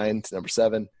number 9 to number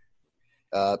 7.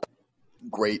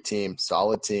 Great team,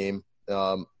 solid team.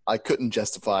 I couldn't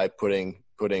justify putting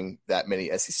that many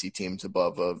SEC teams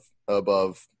above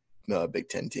Big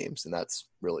Ten teams, and that's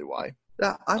really why.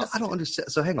 I don't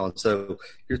understand. So hang on. So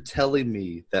you're telling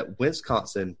me that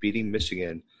Wisconsin beating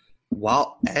Michigan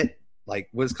while at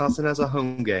Wisconsin has a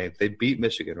home game, they beat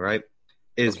Michigan, right?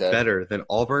 Is better than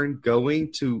Auburn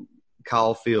going to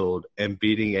Kyle Field and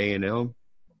beating A&M?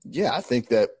 Yeah, I think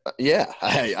that. Yeah,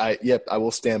 I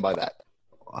will stand by that.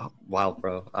 Wow,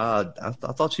 bro. I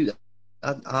thought you.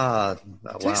 Wow.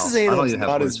 Texas A&M is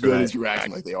not as good as you're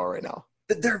acting like they are right now.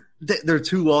 Their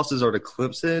two losses are to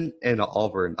Clemson and to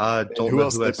Auburn. I don't know who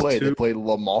else they played. They played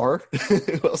Lamar.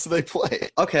 Who else do they play?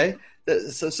 Okay,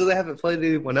 so they haven't played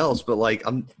anyone else, but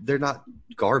they're not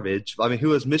garbage. I mean,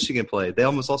 who has Michigan played? They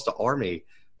almost lost to Army.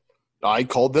 I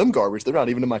called them garbage. They're not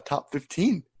even in my top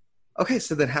 15. Okay,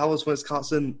 so then how is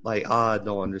Wisconsin I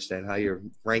don't understand how you're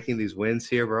ranking these wins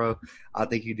here, bro. I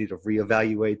think you need to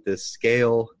reevaluate this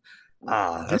scale.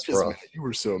 That's rough. You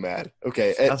were so mad.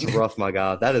 Okay. That's rough, my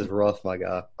guy. That is rough, my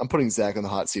guy. I'm putting Zach on the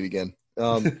hot seat again.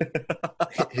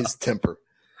 His temper.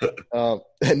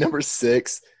 At number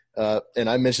 6, and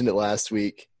I mentioned it last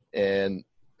week, and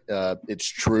it's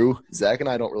true. Zach and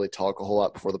I don't really talk a whole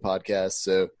lot before the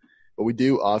podcast, but we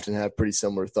do often have pretty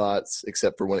similar thoughts,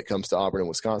 except for when it comes to Auburn and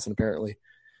Wisconsin, apparently.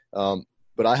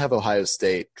 But I have Ohio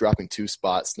State dropping 2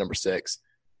 spots, number 6.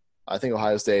 I think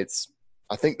Ohio State's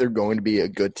 – I think they're going to be a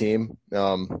good team,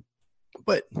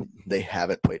 but they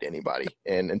haven't played anybody.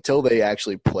 And until they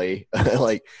actually play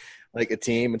like a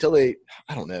team, until they –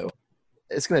 I don't know.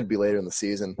 It's going to be later in the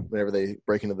season whenever they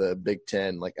break into the Big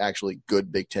Ten, like actually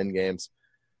good Big Ten games,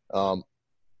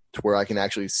 to where I can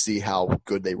actually see how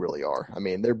good they really are. I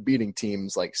mean, they're beating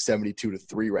teams like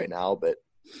 72-3 right now, but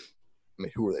I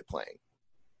mean, who are they playing?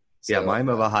 So, yeah,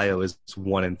 Miami of Ohio is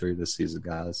 1-3 this season,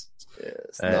 guys.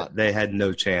 Yeah, they had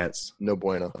no chance. No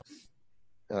bueno.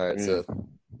 All right, so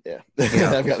yeah.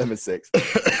 I've got them at 6.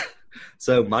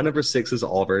 So my number 6 is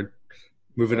Auburn,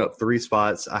 moving up 3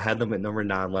 spots. I had them at number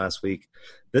 9 last week.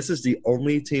 This is the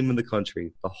only team in the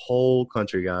country, the whole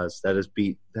country, guys, that has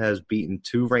beaten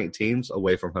 2 ranked teams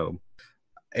away from home.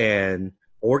 And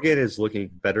Oregon is looking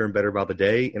better and better by the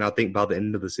day, and I think by the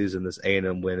end of the season, this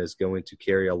A&M win is going to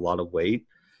carry a lot of weight.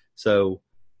 So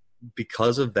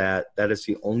because of that, that is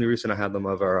the only reason I have them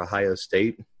over Ohio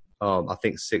State. I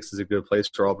think 6 is a good place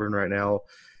for Auburn right now.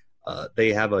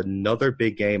 They have another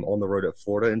big game on the road at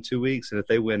Florida in 2 weeks, and if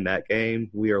they win that game,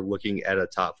 we are looking at a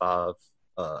top 5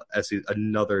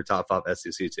 another top 5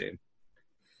 SEC team.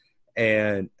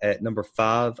 And at number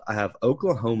 5, I have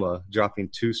Oklahoma dropping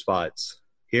 2 spots.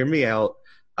 Hear me out.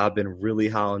 I've been really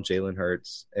high on Jalen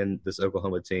Hurts and this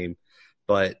Oklahoma team,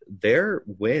 but their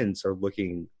wins are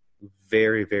looking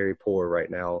very, very poor right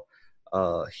now.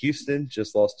 Houston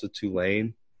just lost to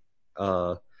Tulane.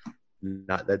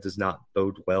 That does not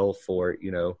bode well for,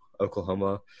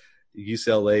 Oklahoma.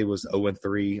 UCLA was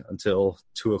 0-3 until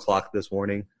 2:00 this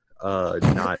morning.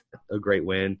 Not a great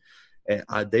win. And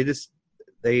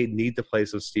they need to play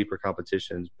some steeper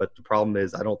competitions. But the problem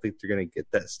is I don't think they're going to get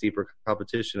that steeper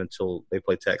competition until they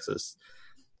play Texas.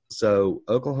 So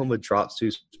Oklahoma drops 2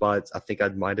 spots. I think I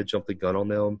might have jumped the gun on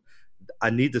them.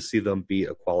 I need to see them beat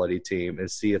a quality team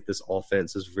and see if this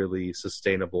offense is really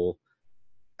sustainable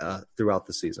throughout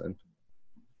the season.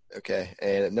 Okay,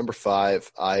 and at number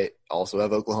 5, I also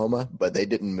have Oklahoma, but they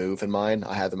didn't move in mine.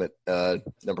 I had them at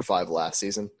number 5 last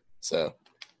season. So,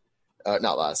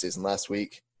 not last season, last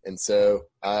week. And so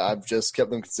I've just kept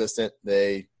them consistent.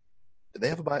 Did they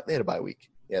have a bye? They had a bye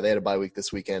week. Yeah, they had a bye week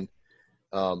this weekend.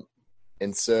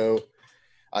 And so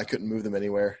I couldn't move them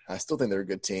anywhere. I still think they're a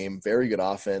good team. Very good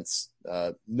offense.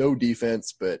 No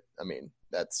defense, but, I mean,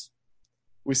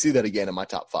 we see that again in my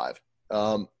top 5.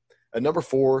 At number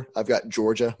 4, I've got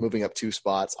Georgia moving up 2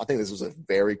 spots. I think this was a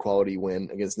very quality win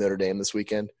against Notre Dame this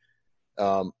weekend.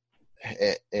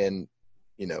 And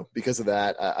because of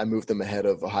that, I moved them ahead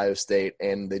of Ohio State,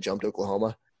 and they jumped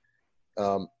Oklahoma.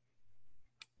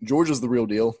 Georgia's the real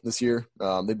deal this year.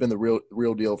 They've been the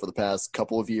real deal for the past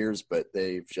couple of years, but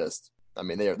they've just – I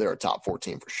mean, they're a top 4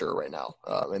 team for sure right now.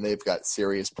 And they've got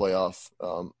serious playoff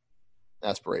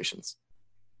aspirations.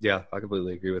 Yeah, I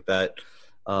completely agree with that.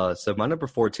 So my number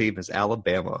 4 team is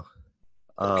Alabama.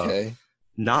 Okay.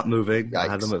 Not moving. Yikes. I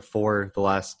had them at 4 the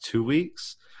last 2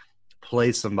 weeks.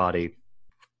 Play somebody.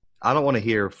 I don't want to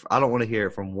hear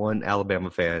it from one Alabama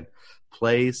fan.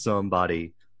 Play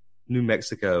somebody. New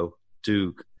Mexico,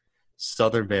 Duke,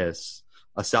 Southern Miss,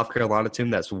 a South Carolina team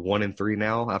that's 1-3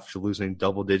 now after losing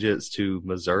double digits to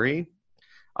Missouri.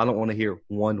 I don't want to hear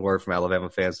one word from Alabama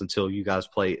fans until you guys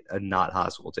play a not high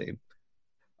school team.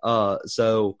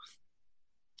 So,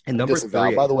 and number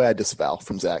 3. By the way, I disavow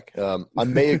from Zach. I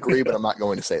may agree, but I'm not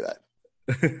going to say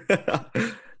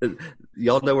that.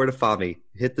 Y'all know where to find me.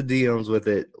 Hit the DMs with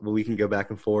it. We can go back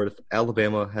and forth.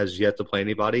 Alabama has yet to play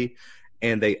anybody,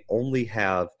 and they only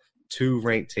have 2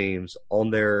 ranked teams on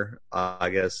their,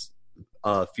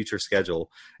 future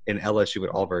schedule in LSU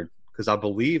and Auburn. Because I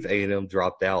believe A&M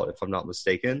dropped out, if I'm not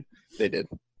mistaken. They did.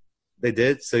 They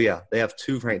did? So, yeah, they have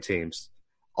 2 ranked teams.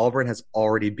 Auburn has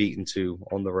already beaten 2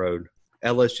 on the road.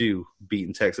 LSU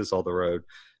beaten Texas on the road.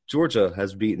 Georgia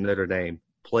has beaten Notre Dame.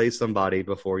 Play somebody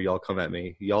before y'all come at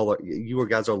me. You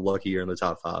guys are lucky you're in the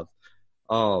top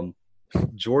 5.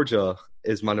 Georgia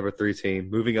is my number 3 team,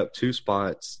 moving up 2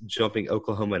 spots, jumping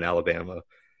Oklahoma and Alabama.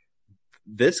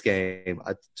 This game,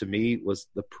 to me, was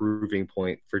the proving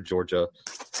point for Georgia.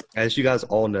 As you guys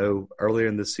all know, earlier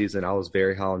in this season, I was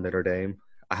very high on Notre Dame.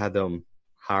 I had them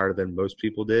higher than most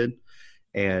people did.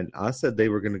 And I said they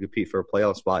were going to compete for a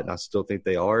playoff spot, and I still think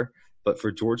they are. But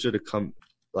for Georgia to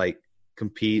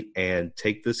compete and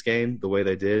take this game the way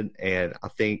they did, and I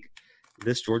think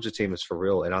this Georgia team is for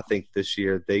real. And I think this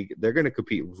year they're going to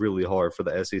compete really hard for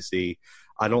the SEC.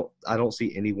 I don't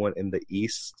see anyone in the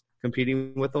East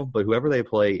competing with them, but whoever they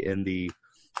play in the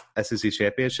SEC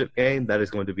championship game, that is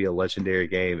going to be a legendary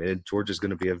game, and Georgia's going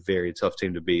to be a very tough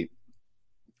team to beat.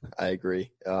 I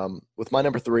agree. With my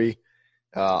number 3,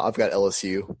 I've got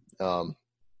LSU.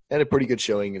 Had a pretty good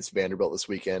showing against Vanderbilt this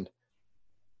weekend,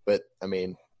 but I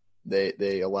mean,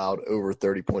 they allowed over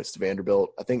 30 points to Vanderbilt.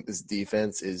 I think this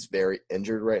defense is very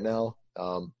injured right now,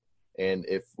 and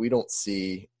if we don't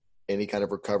see any kind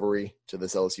of recovery to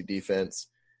this LSU defense,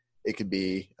 it could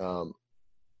be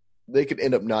they could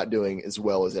end up not doing as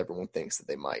well as everyone thinks that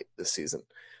they might this season.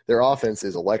 Their offense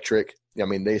is electric. I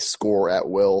mean, they score at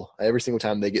will. Every single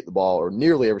time they get the ball, or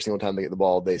nearly every single time they get the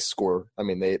ball, they score. I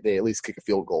mean, they at least kick a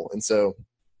field goal. And so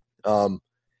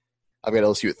I've got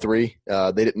LSU at 3.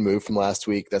 They didn't move from last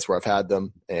week. That's where I've had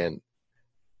them. And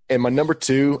my number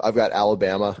 2, I've got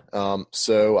Alabama.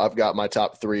 So I've got my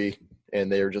top 3,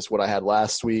 and they are just what I had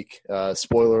last week.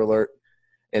 Spoiler alert.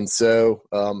 And so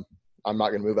I'm not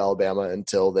going to move Alabama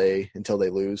until they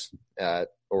lose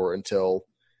or until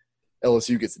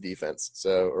LSU gets the defense.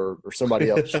 So or somebody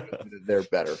else, they're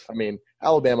better. I mean,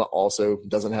 Alabama also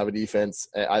doesn't have a defense.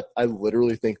 I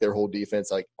literally think their whole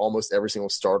defense, like almost every single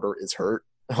starter, is hurt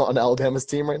on Alabama's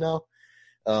team right now.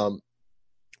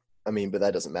 I mean, but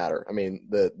that doesn't matter. I mean,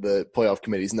 the playoff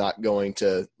committee is not going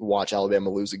to watch Alabama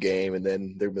lose a game and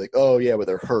then they'll be like, oh yeah, but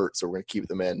they're hurt, so we're going to keep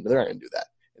them in. They're not going to do that.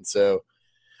 And so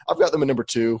I've got them at number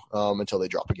 2 until they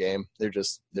drop a game.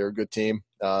 They're a good team.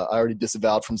 I already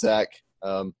disavowed from Zach.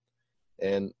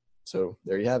 And so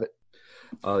there you have it.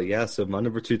 Oh, yeah. So my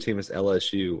number 2 team is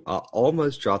LSU. I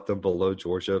almost dropped them below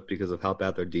Georgia because of how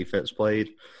bad their defense played.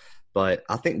 But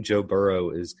I think Joe Burrow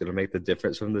is going to make the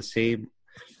difference from this team.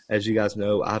 As you guys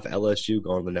know, I have LSU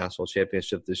going to the national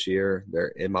championship this year. They're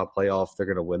in my playoff. They're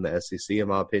going to win the SEC, in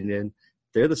my opinion.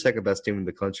 They're the second best team in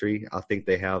the country. I think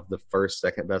they have the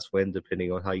second best win,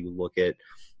 depending on how you look at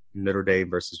Notre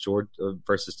Dame versus Georgia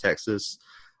versus Texas.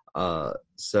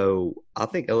 So I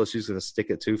think LSU is going to stick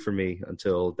at 2 for me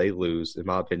until they lose, in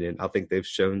my opinion. I think they've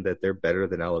shown that they're better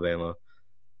than Alabama,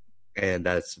 and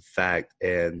that's a fact.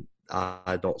 And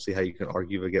I don't see how you can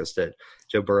argue against it.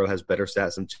 Joe Burrow has better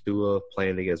stats than Tua,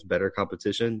 playing against better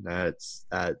competition. That's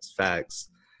facts.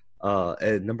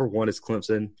 And number 1 is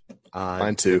Clemson.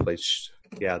 Mine too.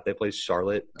 They play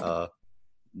Charlotte. I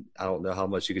don't know how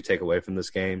much you could take away from this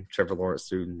game. Trevor Lawrence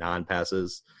threw 9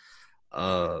 passes.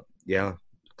 Clemson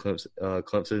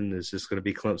is just going to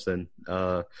be Clemson.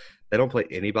 They don't play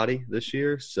anybody this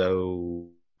year, so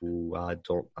I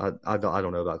don't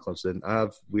know about Clemson. I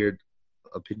have weird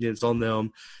opinions on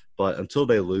them, but until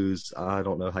they lose, I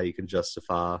don't know how you can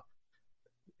justify,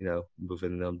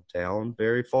 moving them down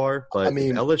very far. But I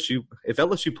mean, if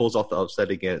LSU pulls off the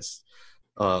upset against,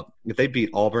 if they beat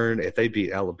Auburn, if they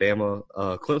beat Alabama,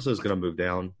 Clemson is going to move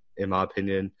down, in my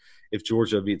opinion. If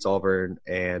Georgia beats Auburn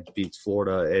and beats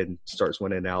Florida and starts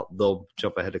winning out, they'll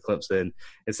jump ahead of Clemson.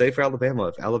 And same for Alabama.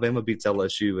 If Alabama beats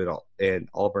LSU and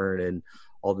Auburn and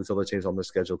all these other teams on their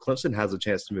schedule, Clemson has a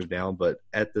chance to move down. But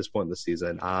at this point in the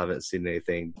season, I haven't seen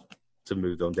anything to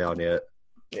move them down yet.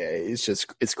 Yeah,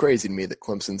 it's crazy to me that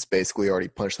Clemson's basically already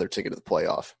punched their ticket to the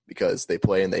playoff because they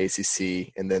play in the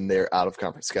ACC and then their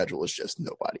out-of-conference schedule is just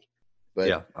nobody. But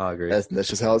yeah, I agree. That's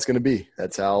just how it's going to be.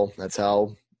 That's how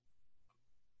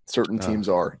certain teams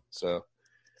are. So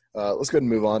let's go ahead and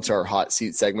move on to our hot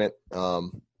seat segment.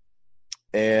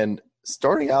 And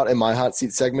starting out in my hot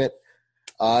seat segment,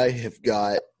 I have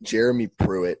got Jeremy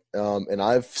Pruitt. And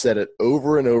I've said it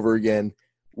over and over again.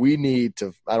 We need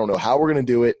to – I don't know how we're going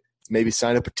to do it. Maybe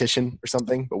sign a petition or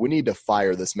something. But we need to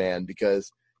fire this man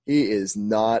because he is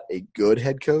not a good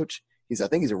head coach. I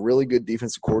think he's a really good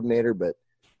defensive coordinator, but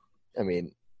I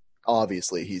mean,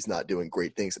 obviously he's not doing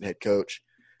great things at head coach.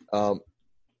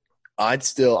 I'm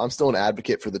still an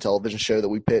advocate for the television show that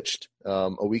we pitched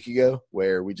a week ago,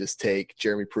 where we just take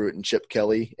Jeremy Pruitt and Chip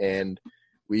Kelly and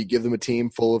we give them a team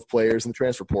full of players in the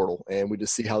transfer portal, and we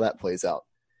just see how that plays out.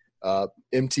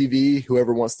 MTV,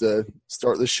 whoever wants to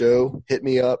start the show, hit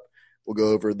me up. We'll go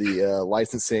over the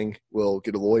licensing. We'll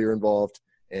get a lawyer involved,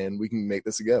 and we can make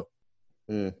this a go.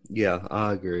 Yeah,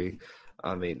 I agree.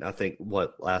 I mean, I think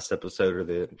last episode or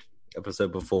the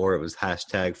episode before, it was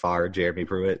hashtag fire Jeremy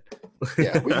Pruitt.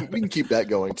 Yeah, we can keep that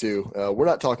going too. We're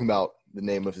not talking about the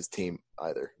name of his team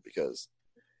either, because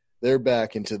they're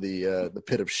back into the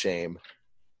pit of shame.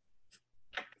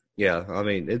 Yeah, I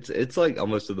mean, it's like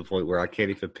almost to the point where I can't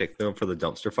even pick them for the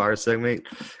dumpster fire segment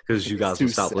because you guys will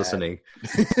stop listening.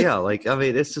 Yeah, like, I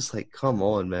mean, it's just like, come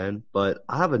on, man. But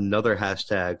I have another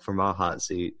hashtag for my hot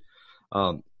seat.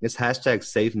 It's hashtag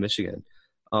Save Michigan.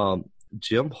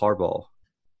 Jim Harbaugh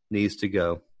needs to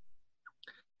go.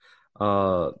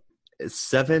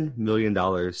 It's $7 million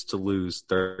to lose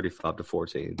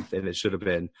 35-14, and it should have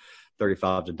been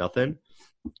 35-0.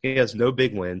 He has no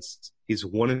big wins. He's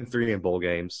 1-3 in bowl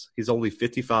games. He's only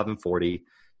 55-40.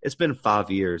 It's been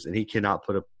 5 years, and he cannot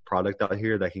put a product out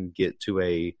here that can get to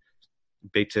a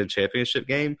Big Ten championship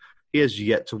game. He has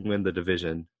yet to win the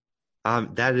division.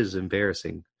 That is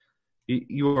embarrassing.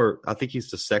 I think he's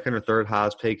the second or third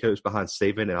highest paid coach behind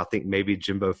Saban, and I think maybe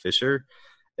Jimbo Fisher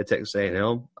at Texas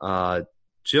A&M.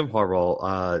 Jim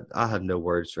Harbaugh, I have no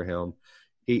words for him.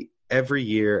 Every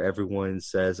year, everyone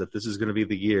says that this is going to be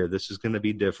the year. This is going to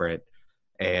be different.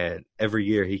 And every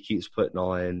year he keeps putting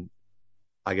on,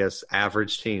 I guess,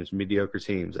 average teams, mediocre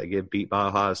teams. They get beat by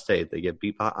Ohio State. They get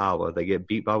beat by Iowa. They get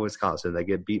beat by Wisconsin. They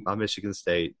get beat by Michigan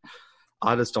State.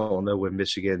 I just don't know when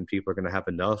Michigan people are going to have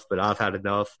enough, but I've had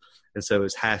enough. And so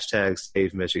it's hashtag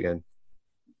Save Michigan.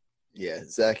 Yeah,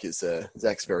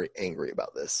 Zach's very angry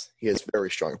about this. He has very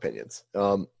strong opinions.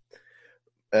 Going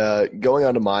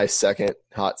on to my second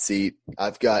hot seat,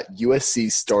 I've got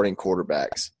USC starting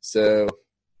quarterbacks. So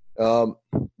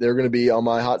they're going to be on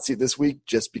my hot seat this week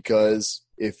just because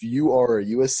if you are a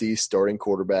USC starting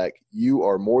quarterback, you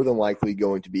are more than likely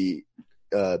going to be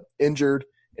injured,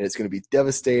 and it's going to be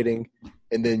devastating.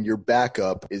 And then your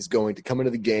backup is going to come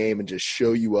into the game and just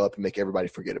show you up and make everybody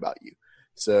forget about you.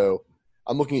 So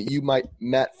I'm looking at you,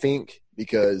 Matt Fink,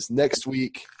 because next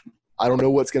week I don't know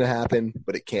what's going to happen,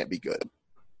 but it can't be good.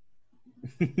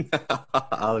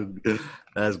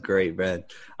 That's great, man.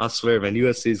 I swear, man,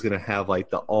 USC is going to have like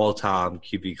the all-time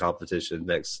QB competition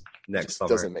next summer.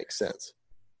 Doesn't make sense.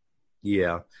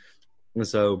 Yeah. And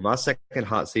so my second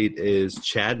hot seat is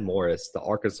Chad Morris, the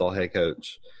Arkansas head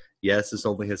coach. Yes, it's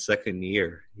only his second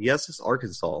year. Yes, it's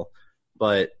Arkansas,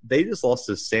 but they just lost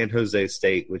to San Jose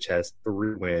State, which has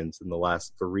 3 wins in the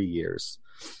last 3 years.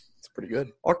 It's pretty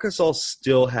good. Arkansas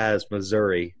still has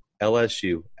Missouri,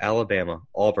 LSU, Alabama,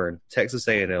 Auburn, Texas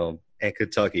A&M, and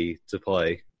Kentucky to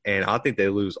play, and I think they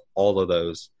lose all of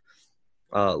those.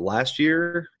 Last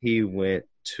year, he went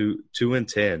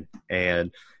 2-10,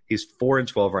 and he's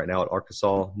 4-12 right now at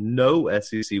Arkansas. No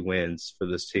SEC wins for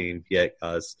this team yet,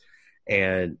 guys.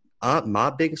 And my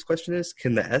biggest question is,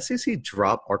 can the SEC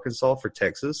drop Arkansas for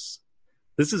Texas?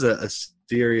 This is a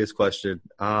serious question.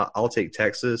 I'll take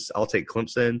Texas. I'll take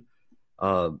Clemson.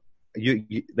 The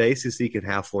ACC can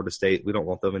have Florida State. We don't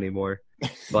want them anymore.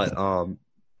 But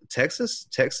Texas,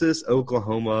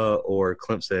 Oklahoma, or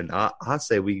Clemson, I just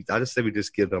say we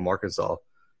just give them Arkansas.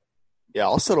 Yeah,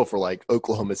 I'll settle for like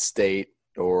Oklahoma State,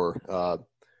 or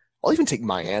I'll even take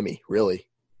Miami. Really,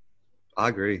 I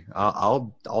agree.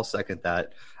 I'll second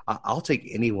that. I'll take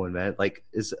anyone, man. Like,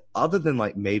 is other than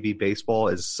like maybe baseball,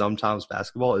 is sometimes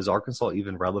basketball. Is Arkansas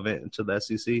even relevant into the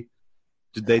SEC?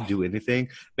 Did they do anything?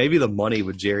 Maybe the money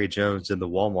with Jerry Jones and the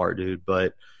Walmart dude,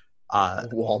 but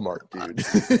Walmart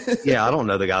dude. Yeah, I don't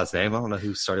know the guy's name. I don't know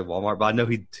who started Walmart, but I know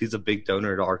he's a big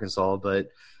donor to Arkansas. But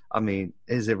I mean,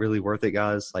 is it really worth it,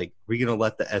 guys? Like, we're gonna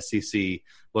let the SEC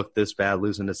look this bad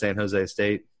losing to San Jose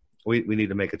State? We need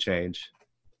to make a change.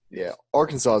 Yeah,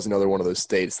 Arkansas is another one of those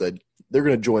states that they're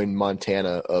going to join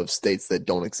Montana of states that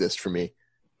don't exist for me.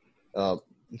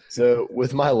 So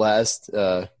with my last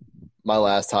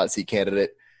hot seat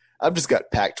candidate, I've just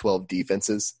got Pac-12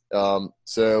 defenses.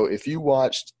 So if you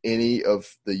watched any of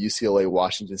the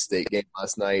UCLA-Washington State game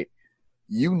last night,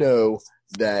 you know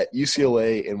that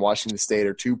UCLA and Washington State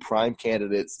are 2 prime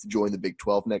candidates to join the Big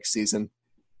 12 next season.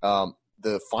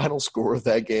 The final score of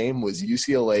that game was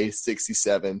UCLA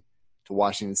 67 to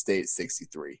Washington State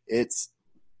 63.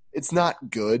 It's not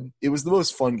good. It was the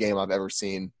most fun game I've ever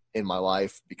seen in my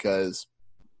life because,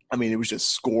 I mean, it was just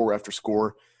score after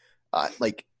score.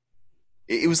 like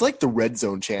it was like the Red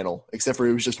Zone channel, except for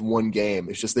it was just one game.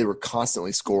 It's just they were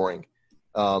constantly scoring.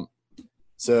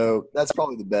 So that's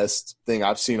probably the best thing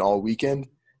I've seen all weekend.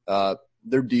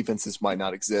 Their defenses might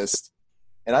not exist.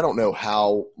 And I don't know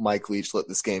how Mike Leach let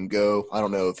this game go. I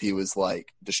don't know if he was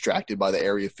like distracted by the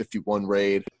Area 51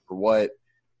 raid or what,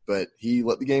 but he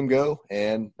let the game go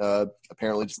and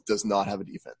apparently just does not have a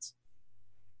defense.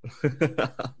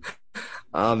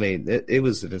 I mean, it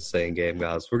was an insane game,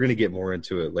 guys. We're going to get more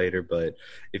into it later, but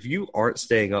if you aren't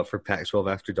staying up for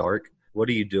Pac-12 After Dark, what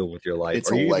are you doing with your life?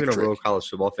 It's are you electric. even a real college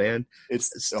football fan?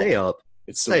 Stay up.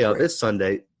 It's so Stay up. great. It's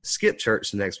Sunday. Skip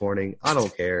church the next morning. I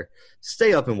don't care.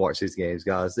 Stay up and watch these games,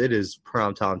 guys. It is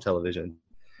primetime television.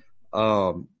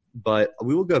 But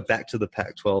we will go back to the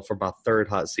Pac-12 for my third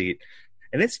hot seat,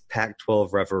 and it's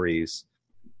Pac-12 referees.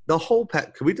 The whole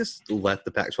Pac – could we just let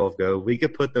the Pac-12 go? We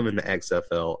could put them in the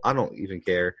XFL. I don't even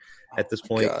care at this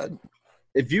point. God.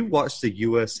 If you watch the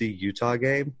USC-Utah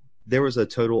game, there was a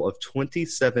total of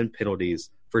 27 penalties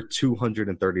for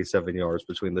 237 yards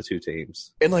between the two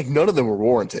teams. And, like, none of them were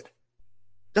warranted.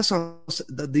 That's what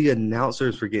the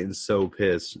announcers were getting so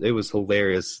pissed. It was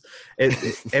hilarious.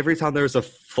 Every time there was a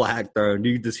flag thrown,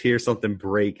 you could just hear something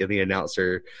break in the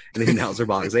announcer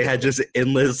box. They had just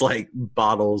endless like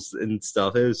bottles and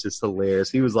stuff. It was just hilarious.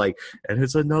 He was like, "And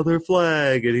it's another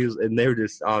flag," and they were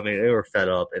just, I mean, they were fed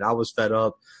up, and I was fed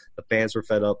up. The fans were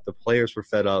fed up. The players were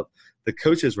fed up. The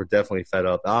coaches were definitely fed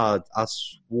up. I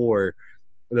swore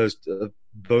those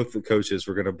both the coaches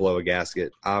were going to blow a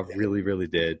gasket. I really, really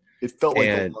did. It felt like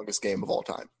the longest game of all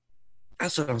time.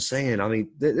 That's what I'm saying. I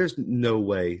mean, there's no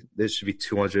way there should be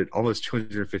almost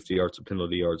 250 yards of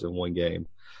penalty yards in one game,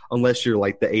 unless you're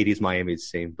like the 80s Miami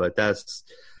team. But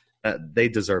they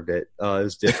deserved it. It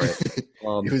was different.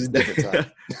 It was a different time.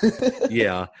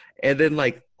 Yeah. And then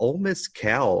like Ole Miss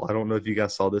Cal, I don't know if you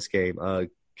guys saw this game.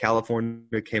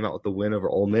 California came out with the win over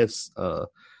Ole Miss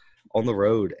on the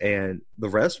road, and the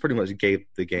refs pretty much gave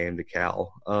the game to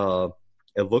Cal.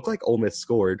 It looked like Ole Miss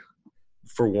scored,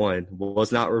 for one,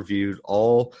 was not reviewed.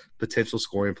 All potential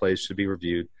scoring plays should be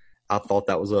reviewed. I thought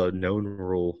that was a known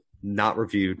rule, not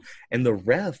reviewed. And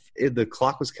the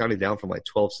clock was counting down from like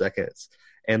 12 seconds.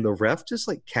 And the ref just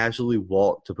like casually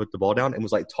walked to put the ball down and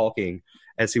was like talking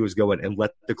as he was going and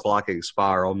let the clock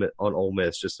expire on Ole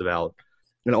Miss just about.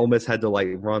 And Ole Miss had to like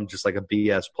run just like a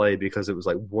BS play because it was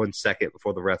like 1 second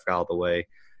before the ref got out of the way.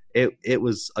 It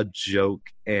was a joke.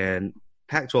 And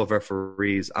Pac-12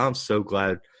 referees, I'm so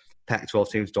glad Pac-12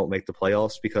 teams don't make the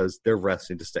playoffs because their refs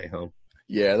need to stay home.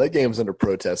 Yeah, that game's under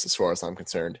protest as far as I'm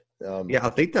concerned. Yeah, I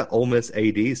think that Ole Miss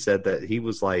AD said that he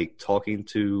was like talking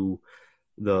to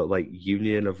the like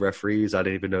union of referees. I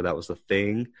didn't even know that was a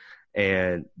thing.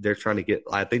 And they're trying to get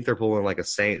 – I think they're pulling like a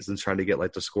Saints and trying to get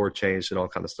like the score changed and all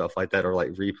kind of stuff like that, or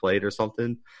like replayed or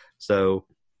something. So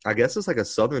I guess it's like a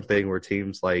Southern thing where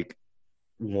teams like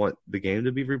want the game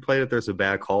to be replayed if there's a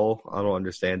bad call. I don't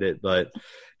understand it, but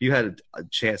you had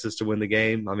chances to win the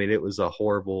game. I mean, it was a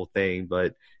horrible thing,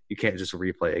 but you can't just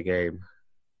replay a game.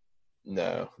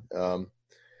 No.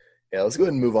 Yeah, let's go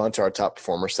ahead and move on to our top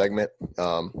performer segment.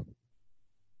 So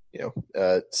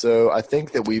I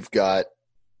think that we've got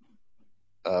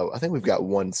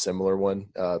one similar one.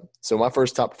 So my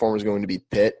first top performer is going to be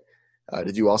Pitt.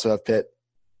 Did you also have Pitt?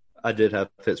 I did have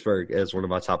Pittsburgh as one of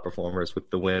my top performers with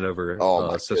the win over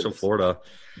Central Florida.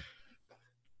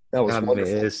 That was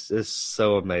wonderful. Mean, it's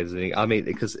so amazing. I mean,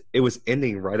 because it was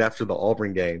ending right after the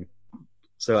Auburn game.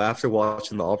 So after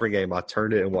watching the Auburn game, I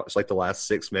turned it and watched like the last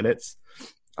 6 minutes.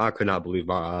 I could not believe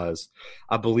my eyes.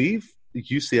 I believe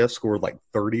UCF scored like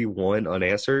 31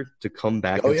 unanswered to come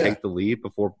back and take the lead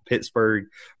before Pittsburgh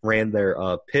ran their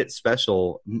Pitt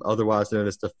special, otherwise known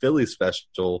as the Philly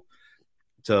special,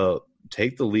 to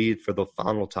take the lead for the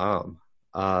final time.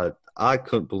 I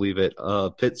couldn't believe it.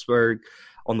 Pittsburgh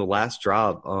on the last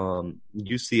drive,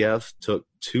 UCF took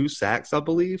 2 sacks, I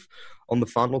believe, on the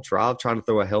final drive trying to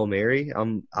throw a Hail Mary.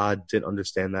 I didn't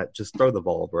understand that. Just throw the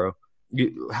ball, bro.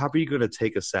 How are you going to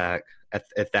take a sack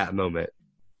at that moment?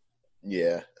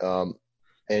 Yeah.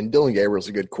 And Dylan Gabriel's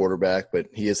a good quarterback, but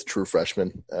he is a true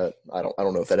freshman. I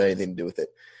don't know if that had anything to do with it.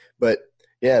 But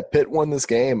yeah, Pitt won this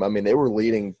game. I mean, they were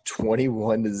leading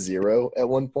 21-0 at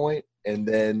one point, and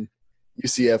then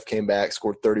UCF came back,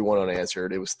 scored 31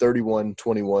 unanswered. It was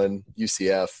 31-21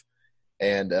 UCF,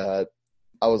 and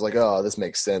I was like, oh, this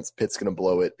makes sense. Pitt's going to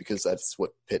blow it because that's what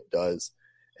Pitt does.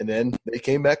 And then they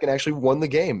came back and actually won the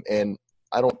game. And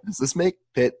does this make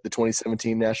Pitt the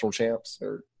 2017 national champs,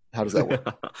 or how does that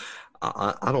work?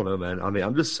 I don't know, man. I mean,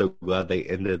 I'm just so glad they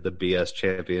ended the BS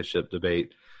championship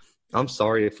debate. I'm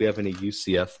sorry if we have any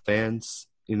UCF fans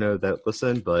that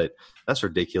listen, but that's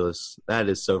ridiculous. That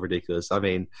is so ridiculous. I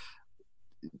mean,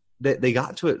 they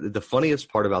got to it. The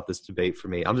funniest part about this debate for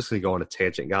me, I'm just going to go on a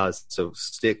tangent, guys. So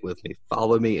stick with me,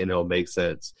 follow me, and it'll make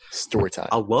sense. Story time.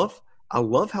 I love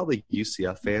how the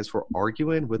UCF fans were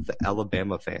arguing with the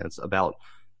Alabama fans about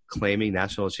claiming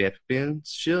national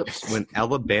championships when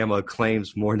Alabama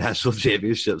claims more national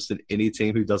championships than any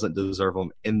team who doesn't deserve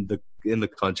them in the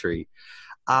country.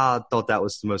 I thought that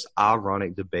was the most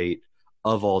ironic debate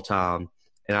of all time,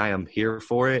 and I am here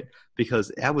for it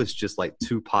because that was just like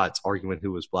two pots arguing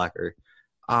who was blacker.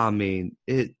 I mean,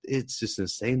 it's just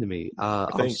insane to me.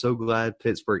 I'm so glad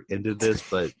Pittsburgh ended this,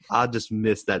 but I just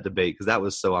missed that debate because that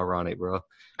was so ironic, bro.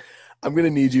 I'm going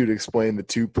to need you to explain the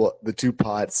two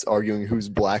pots arguing who's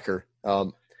blacker.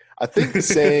 I think the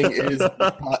saying is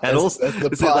that's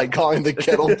the pot calling the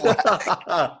kettle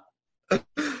black.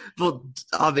 Well,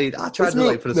 I mean, I tried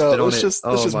to put a spin on it. Let's just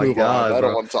move on. I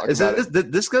don't want to talk about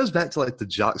it. This goes back to like the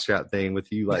jockstrap thing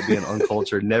with you like being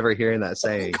uncultured, never hearing that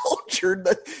saying. Uncultured?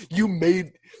 You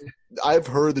made – I've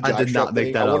heard the jockstrap thing. I did not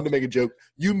make that up. I wanted to make a joke.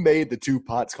 You made the two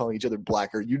pots calling each other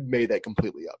blacker. You made that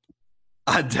completely up.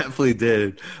 I definitely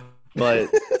did. But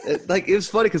it was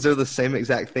funny because they're the same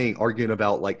exact thing, arguing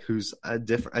about like who's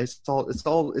different. It's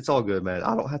all good, man.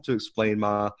 I don't have to explain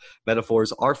my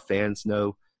metaphors. Our fans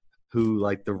know who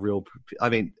like the real. I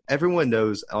mean, everyone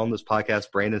knows on this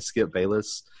podcast Brandon Skip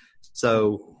Bayless.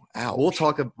 So we'll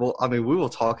talk. Well, I mean, we will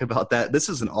talk about that. This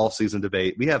is an all-season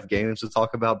debate. We have games to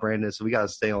talk about, Brandon. So we got to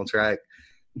stay on track.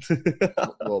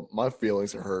 Well, my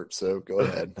feelings are hurt. So go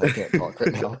ahead. I can't talk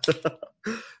right now.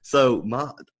 So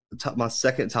my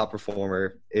second top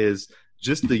performer is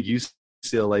just the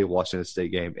UCLA Washington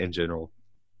State game in general.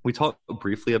 We talked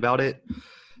briefly about it.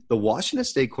 The Washington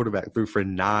State quarterback threw for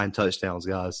 9 touchdowns,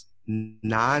 guys.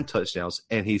 9 touchdowns,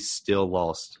 and he still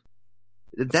lost.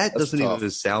 That doesn't even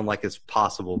sound like it's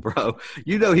possible, bro.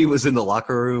 You know he was in the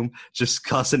locker room just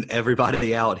cussing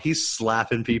everybody out. He's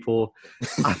slapping people.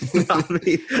 I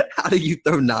mean, how do you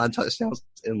throw 9 touchdowns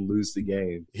and lose the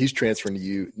game? He's transferring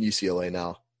to UCLA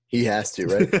now. He has to,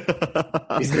 right?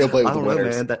 He's going to play with the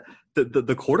winners. Man.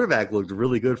 The quarterback looked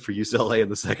really good for UCLA in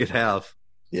the second half.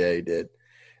 Yeah, he did.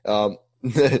 I'm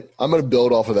going to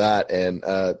build off of that, and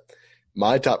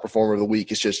my top performer of the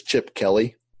week is just Chip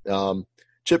Kelly.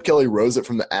 Chip Kelly rose it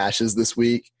from the ashes this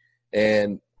week,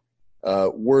 and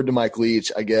word to Mike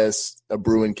Leach, I guess a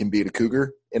Bruin can beat a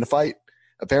Cougar in a fight.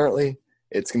 Apparently,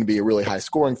 it's going to be a really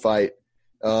high-scoring fight.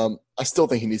 I still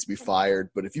think he needs to be fired,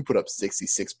 but if you put up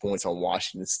 66 points on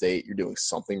Washington State, you're doing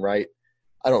something right.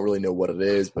 I don't really know what it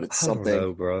is, but it's something. I don't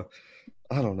know, bro.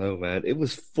 I don't know, man. It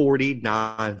was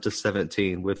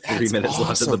 49-17 with 3 minutes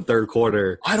left in the third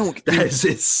quarter. That is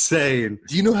insane.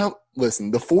 Do you know how –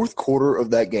 listen, the fourth quarter of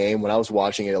that game when I was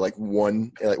watching it at like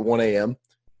 1 a.m.,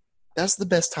 that's the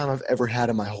best time I've ever had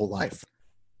in my whole life.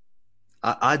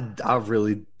 I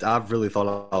really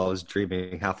thought I was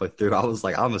dreaming halfway through. I was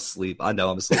like, I'm asleep. I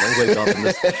know I'm asleep. I'm wake up and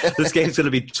this game's going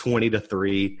to be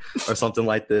 20-3 or something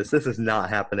like this. This is not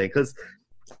happening because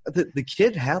the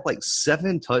kid had like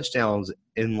 7 touchdowns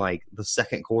in like the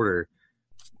second quarter.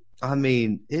 I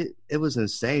mean, it was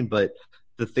insane. But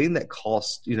the thing that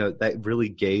cost, that really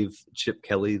gave Chip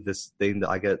Kelly this thing that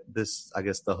I guess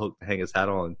the hook to hang his hat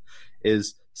on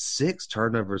is 6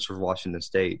 turnovers for Washington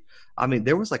State. I mean,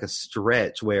 there was like a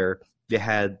stretch where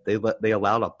they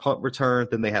allowed a punt return,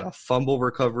 then they had a fumble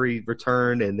recovery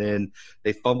return, and then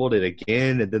they fumbled it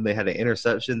again, and then they had an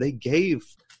interception. They gave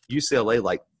UCLA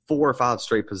like 4 or 5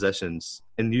 straight possessions,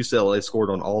 and UCLA scored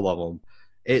on all of them.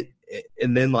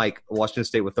 And then like Washington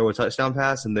State would throw a touchdown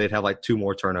pass, and they'd have like 2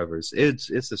 more turnovers. It's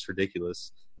just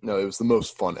ridiculous. No, it was the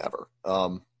most fun ever.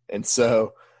 And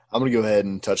so I'm going to go ahead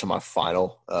and touch on my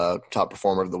final top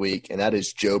performer of the week, and that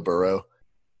is Joe Burrow.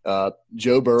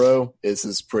 Joe Burrow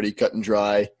is pretty cut and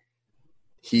dry.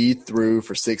 He threw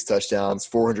for 6 touchdowns,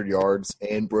 400 yards,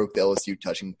 and broke the LSU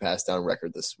touching pass down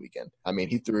record this weekend. I mean,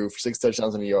 he threw for 6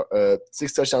 touchdowns in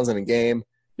a game.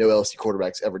 No LSU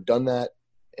quarterback's ever done that,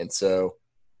 and so,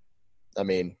 I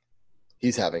mean,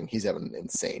 he's having an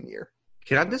insane year.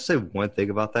 Can I just say one thing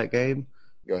about that game?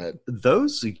 Go ahead.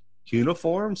 Those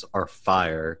uniforms are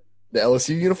fire. The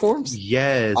LSU uniforms?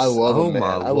 Yes. I love them, man.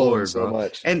 I love them so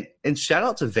much. And shout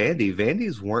out to Vandy.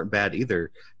 Vandy's weren't bad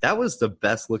either. That was the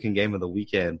best looking game of the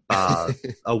weekend by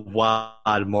a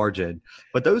wide margin.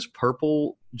 But those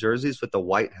purple jerseys with the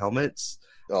white helmets,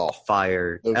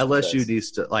 fire. LSU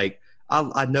needs to, like,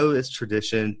 I know it's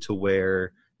tradition to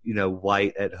wear,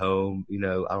 white at home.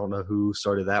 I don't know who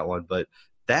started that one, but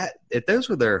that if those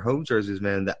were their home jerseys,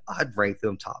 man, that I'd rank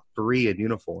them top 3 in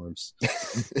uniforms.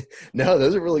 No,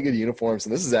 those are really good uniforms,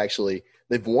 and this is actually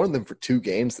they've worn them for 2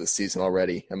 games this season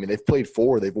already. I mean, they've played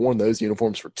 4. They've worn those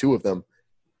uniforms for 2 of them.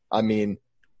 I mean,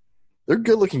 they're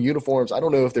good-looking uniforms. I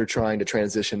don't know if they're trying to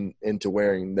transition into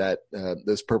wearing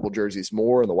those purple jerseys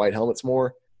more and the white helmets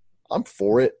more. I'm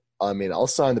for it. I mean, I'll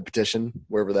sign the petition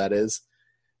wherever that is.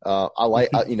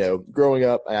 Growing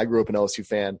up, I grew up an LSU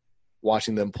fan.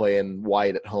 Watching them play in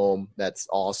white at home, that's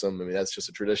awesome. I mean, that's just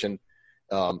a tradition.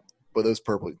 But those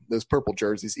purple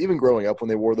jerseys, even growing up when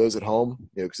they wore those at home,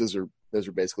 because those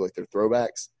are basically like their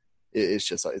throwbacks.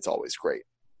 It's always great.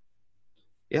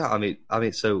 Yeah, I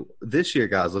mean, so this year,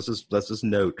 guys, let's just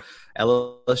note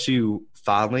LSU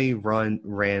finally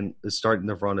is starting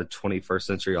to run a 21st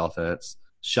century offense.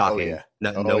 Shocking. Oh,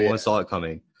 yeah. No one saw it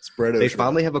coming. Spread they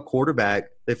finally have a quarterback.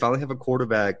 They finally have a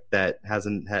quarterback that has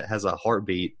a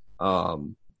heartbeat.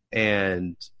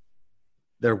 And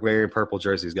they're wearing purple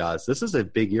jerseys, guys. This is a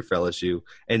big year for LSU.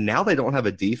 And now they don't have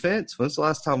a defense. When's the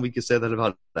last time we could say that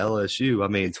about LSU? I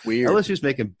mean, it's weird. LSU's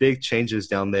making big changes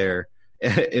down there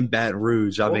in Baton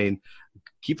Rouge. I mean,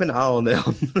 keep an eye on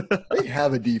them. They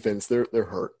have a defense. They're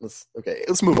hurt. Let's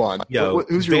move on. Yo,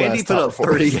 who's your Vandy put up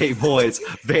 38 points.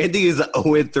 Vandy is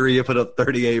 0-3 and put up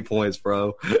 38 points,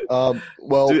 bro.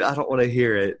 Well, dude, I don't want to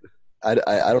hear it. I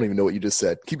don't even know what you just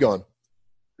said. Keep going.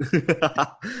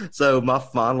 So my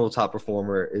final top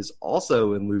performer is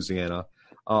also in Louisiana,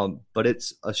 but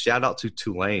it's a shout out to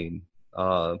Tulane.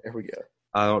 There we go.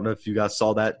 I don't know if you guys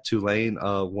saw that. Tulane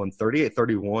won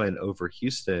 38-31 over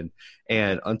Houston,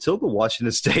 and until the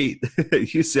Washington State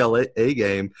UCLA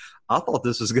game, I thought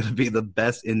this was going to be the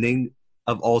best ending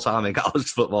of all time in college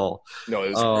football. No,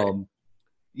 it was great.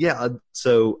 Yeah,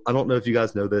 so I don't know if you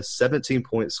guys know this. 17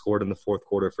 points scored in the fourth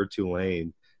quarter for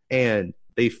Tulane, and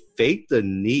they faked a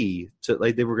knee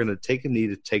they were going to take a knee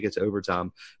to take it to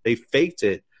overtime. They faked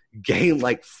it, gained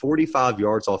like 45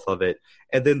 yards off of it,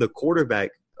 and then the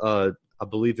quarterback, I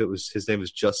believe his name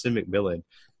is Justin McMillan,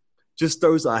 just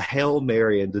throws a Hail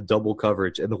Mary into double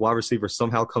coverage, and the wide receiver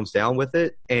somehow comes down with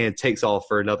it and takes off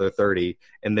for another 30,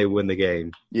 and they win the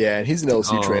game. Yeah, and he's an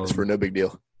LSU transfer, no big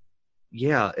deal.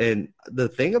 Yeah, and the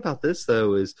thing about this,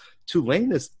 though, is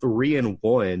Tulane is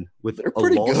 3-1 with a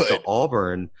loss to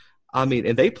Auburn. I mean,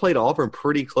 and they played Auburn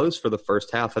pretty close for the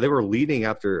first half. They were leading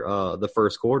after the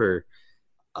first quarter.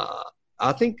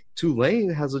 I think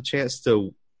Tulane has a chance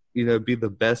to, be the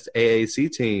best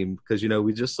AAC team because,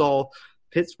 we just saw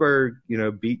Pittsburgh,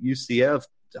 beat UCF.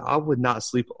 I would not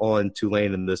sleep on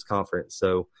Tulane in this conference.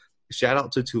 So shout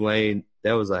out to Tulane.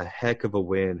 That was a heck of a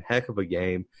win, heck of a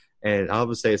game. And I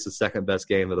would say it's the second best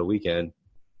game of the weekend.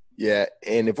 Yeah,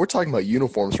 and if we're talking about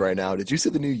uniforms right now, did you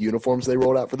see the new uniforms they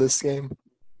rolled out for this game?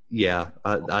 Yeah,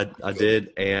 I did,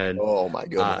 and oh my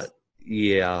goodness,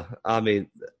 yeah, I mean,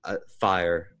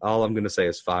 fire. All I'm gonna say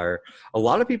is fire. A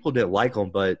lot of people didn't like them,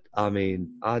 but I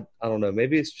mean, I don't know.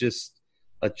 Maybe it's just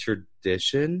a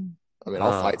tradition. I mean,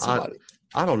 I'll fight somebody.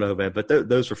 I don't know, man, but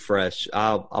those were fresh.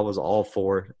 I was all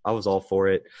for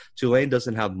it. Tulane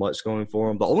doesn't have much going for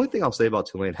them. The only thing I'll say about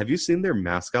Tulane, have you seen their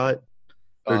mascot?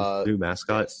 Their new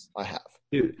mascot? Yes, I have.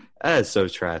 Dude, that is so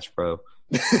trash, bro.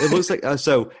 It looks like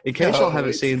so. In case y'all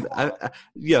haven't seen,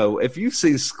 if you've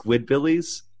seen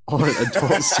Squidbillies on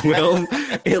Adult Swim,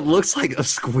 it looks like a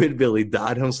Squidbilly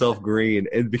dyed himself green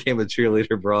and became a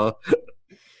cheerleader, bro.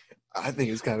 I think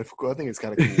it's kind of cool.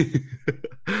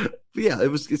 Yeah,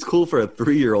 it's cool for a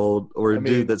 3-year-old or a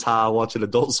dude that's high watching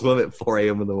Adult Swim at 4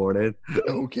 a.m. in the morning.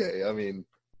 Okay, I mean,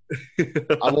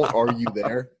 I won't argue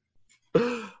there.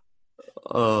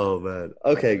 Oh, man.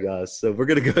 Okay, guys. So we're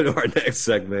going to go to our next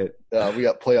segment. We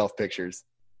got playoff pictures.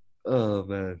 Oh,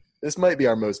 man. This might be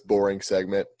our most boring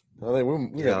segment. I think we're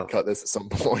going to cut this at some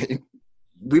point.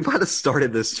 We might have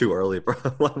started this too early, bro.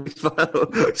 We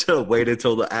should have waited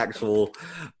until the actual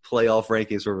playoff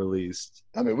rankings were released.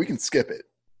 I mean, we can skip it.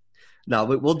 No,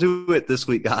 but we'll do it this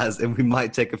week, guys, and we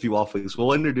might take a few off weeks.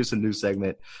 We'll introduce a new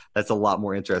segment that's a lot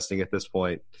more interesting at this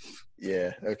point.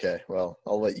 Yeah, okay. Well,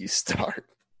 I'll let you start.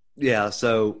 Yeah,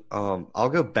 so I'll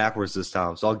go backwards this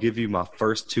time. So I'll give you my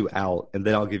first 2 out, and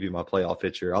then I'll give you my playoff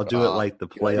picture. I'll do it like the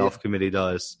playoff committee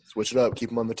does. Switch it up. Keep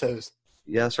them on their toes.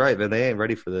 Yeah, that's right, man. They ain't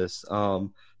ready for this.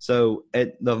 So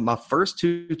my first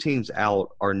 2 teams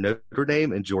out are Notre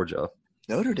Dame and Georgia.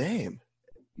 Notre Dame?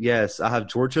 Yes, I have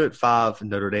Georgia at 5,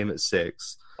 Notre Dame at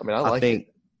 6. I mean,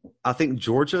 I think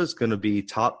Georgia is going to be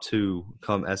top 2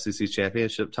 come SEC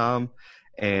championship time,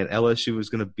 and LSU is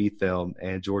going to beat them,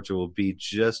 and Georgia will be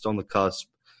just on the cusp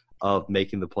of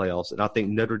making the playoffs. And I think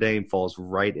Notre Dame falls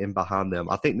right in behind them.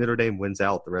 I think Notre Dame wins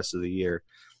out the rest of the year,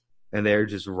 and they're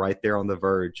just right there on the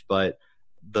verge. But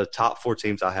the top 4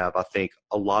 teams I have, I think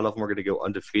a lot of them are going to go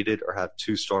undefeated or have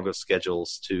too strong of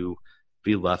schedules to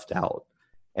be left out.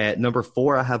 At number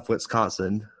 4, I have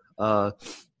Wisconsin. I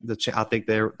think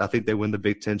they win the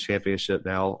Big Ten championship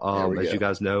now. As you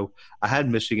guys know, I had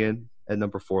Michigan at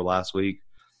number 4 last week.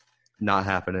 Not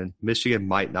happening. Michigan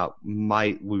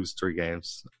might lose 3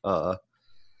 games. They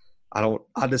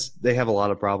have a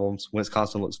lot of problems.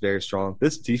 Wisconsin looks very strong.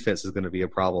 This defense is going to be a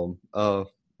problem.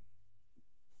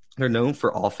 They're known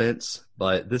for offense,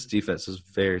 but this defense is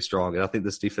very strong, and I think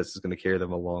this defense is going to carry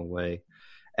them a long way.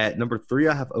 At number 3,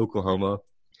 I have Oklahoma.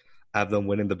 I have them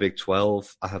winning the Big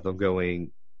 12. I have them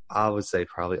going, I would say,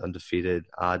 probably undefeated.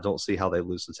 I don't see how they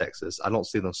lose to Texas. I don't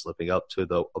see them slipping up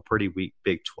to a pretty weak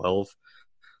Big 12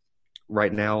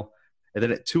 right now. And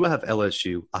then at 2, I have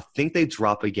LSU. I think they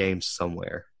drop a game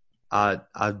somewhere. I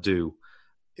do.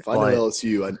 If I know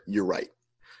LSU, you're right.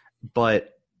 But,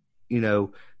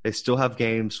 they still have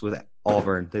games with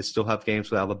Auburn. They still have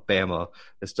games with Alabama.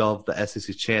 They still have the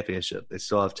SEC championship. They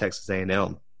still have Texas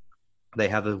A&M. They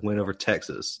have a win over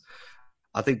Texas.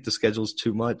 I think the schedule is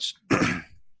too much. I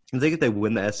think if they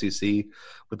win the SEC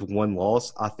with 1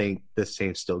 loss, I think this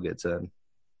team still gets in.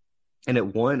 And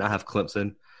at 1, I have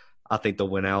Clemson. I think they'll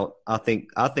win out. I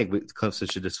think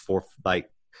Clemson should just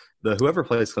whoever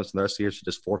plays Clemson the rest of the year should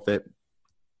just forfeit.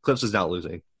 Clemson's not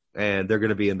losing, and they're going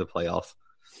to be in the playoff.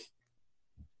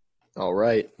 All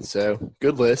right. So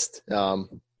good list. I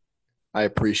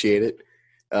appreciate it.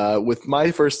 With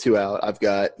my first 2 out, I've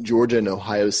got Georgia and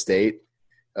Ohio State.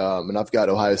 And I've got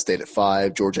Ohio State at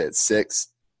 5, Georgia at 6.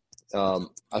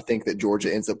 I think that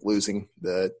Georgia ends up losing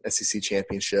the SEC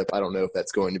championship. I don't know if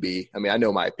that's going to be – I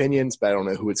know my opinions, but I don't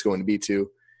know who it's going to be to,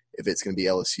 if it's going to be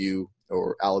LSU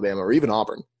or Alabama or even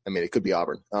Auburn. It could be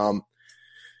Auburn.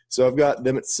 So I've got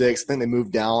them at 6. I think they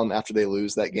move down after they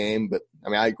lose that game. But,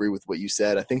 I agree with what you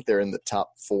said. I think they're in the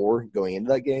top 4 going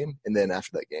into that game. And then after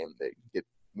that game, they get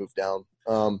moved down.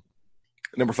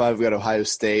 Number 5, we've got Ohio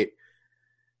State.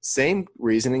 Same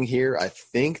reasoning here. I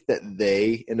think that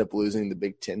they end up losing the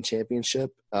Big Ten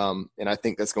championship. And I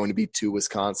think that's going to be to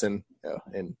Wisconsin.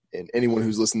 And anyone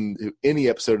who's listened to any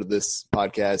episode of this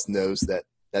podcast knows that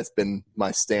that's been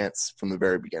my stance from the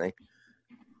very beginning.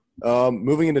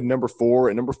 Moving into number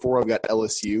 4. At number 4, I've got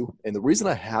LSU. And the reason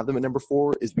I have them at number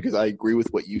 4 is because I agree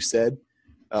with what you said.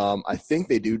 I think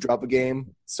they do drop a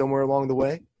game somewhere along the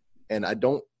way. And I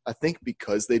think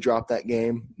because they dropped that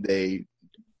game, they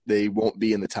won't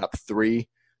be in the top 3,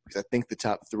 because I think the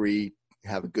top 3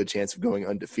 have a good chance of going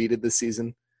undefeated this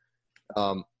season.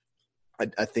 I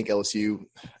think LSU,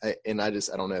 I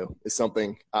don't know. It's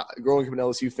something growing up an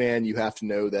LSU fan, you have to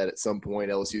know that at some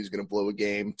point LSU is going to blow a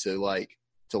game to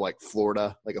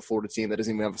Florida, like a Florida team that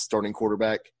doesn't even have a starting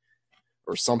quarterback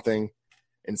or something.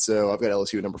 And so I've got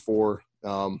LSU at number 4.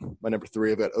 My number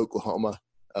 3, I've got Oklahoma.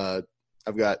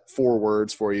 I've got 4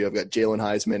 words for you. I've got Jalen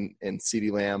Heisman and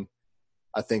CeeDee Lamb.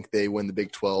 I think they win the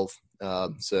Big 12.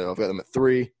 So I've got them at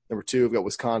 3. Number 2, I've got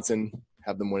Wisconsin,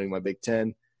 have them winning my Big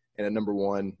 10. And at number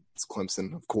 1, it's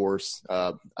Clemson, of course.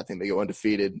 I think they go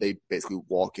undefeated. They basically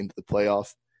walk into the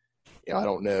playoff. I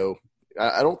don't know.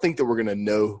 I don't think that we're going to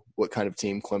know what kind of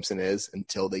team Clemson is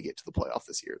until they get to the playoff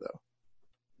this year, though.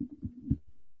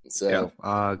 So yeah,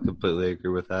 I completely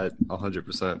agree with that,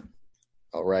 100%.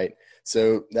 All right.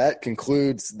 So that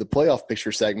concludes the playoff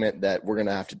picture segment that we're going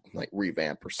to have to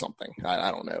revamp or something. I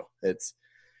don't know. That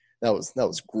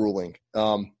was grueling.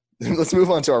 Let's move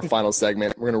on to our final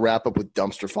segment. We're going to wrap up with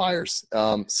dumpster fires.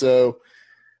 So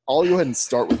I'll go ahead and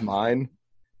start with mine.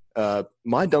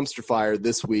 My dumpster fire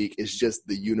this week is just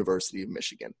the University of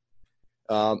Michigan.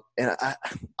 And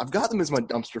I've got them as my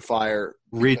dumpster fire.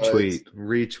 Retweet.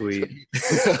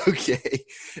 Okay.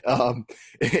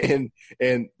 And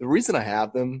the reason I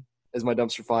have them as my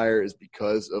dumpster fire is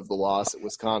because of the loss at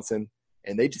Wisconsin,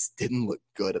 and they just didn't look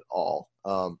good at all.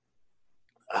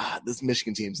 This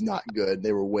Michigan team's not good.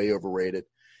 They were way overrated.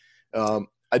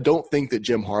 I don't think that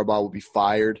Jim Harbaugh will be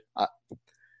fired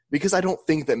because I don't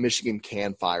think that Michigan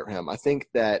can fire him. I think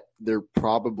that they're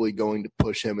probably going to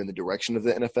push him in the direction of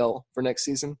the NFL for next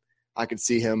season. I could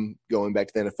see him going back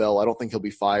to the NFL. I don't think he'll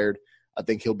be fired. I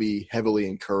think he'll be heavily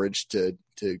encouraged to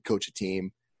coach a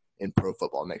team in pro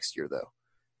football next year, though.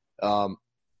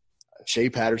 Shea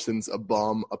Patterson's a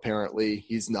bum, apparently.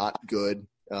 He's not good.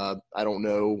 I don't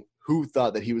know who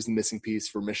thought that he was the missing piece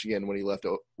for Michigan when he left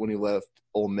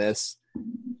Ole Miss.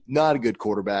 Not a good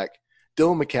quarterback.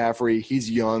 Dylan McCaffrey,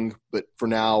 he's young, but for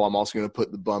now I'm also going to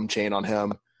put the bum chain on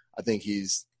him. I think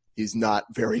he's not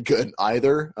very good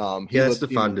either. He has to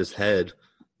find his head.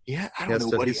 Yeah, I don't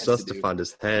know what he has to do. Find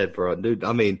his head, bro. Dude,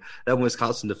 I mean, that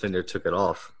Wisconsin defender took it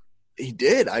off. He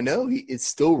did. I know. It's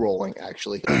still rolling,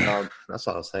 actually. That's what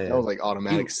I was saying. That was like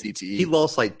automatic CTE. He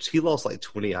lost like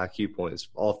 20 IQ points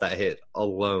off that hit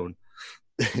alone.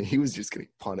 He was just getting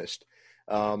punished.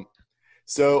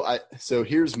 So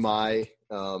here's my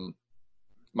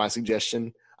my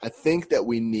suggestion. I think that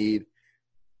we need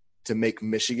to make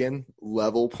Michigan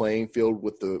level playing field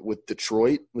with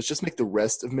Detroit. Let's just make the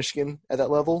rest of Michigan at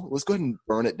that level. Let's go ahead and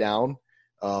burn it down,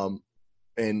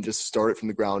 and just start it from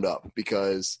the ground up,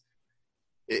 because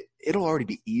it'll already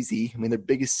be easy. I mean, their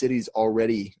biggest city's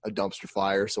already a dumpster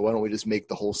fire, so why don't we just make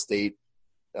the whole state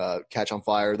catch on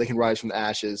fire? They can rise from the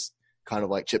ashes, kind of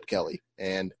like Chip Kelly,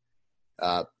 and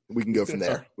we can go from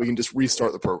there. We can just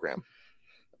restart the program.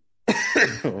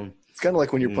 It's kind of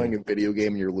like when you're playing a video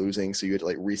game and you're losing, so you have to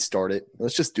like restart it.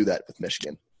 Let's just do that with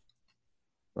Michigan.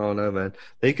 Oh no, man!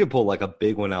 They could pull like a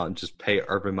big one out and just pay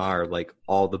Urban Meyer like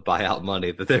all the buyout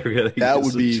money that they're going to. That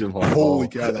would be holy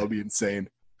cow! That would be insane.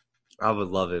 I would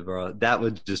love it, bro. That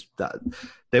would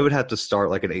they would have to start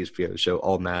like an HBO show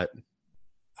on that.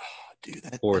 Dude,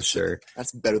 for sure.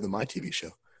 That's better than my TV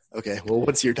show. Okay, well,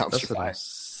 what's your dumpster fire? I'm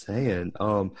saying.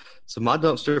 So my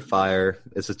dumpster fire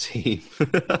is a team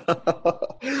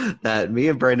that me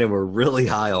and Brandon were really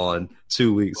high on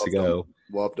 2 weeks ago.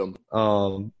 Loved them.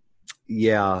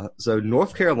 Yeah. So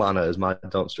North Carolina is my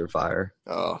dumpster fire.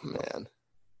 Oh man,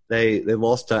 they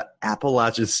lost to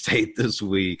Appalachian State this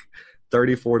week,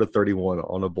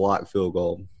 34-31 on a block field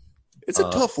goal. It's a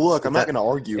tough look. I'm not going to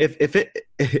argue.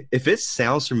 If it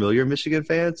sounds familiar, Michigan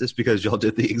fans, it's because y'all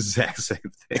did the exact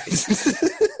same thing.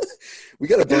 We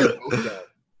got to burn it both down.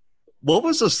 What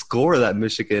was the score of that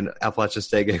Michigan Appalachian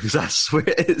State game? Because I swear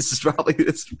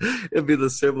it'd be the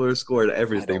similar score to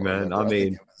everything, man. I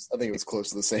think it was close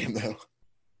to the same though.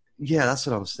 Yeah, that's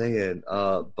what I'm saying.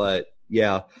 But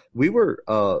yeah, we were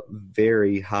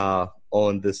very high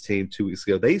on this team 2 weeks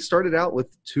ago. They started out with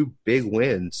 2 big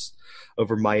wins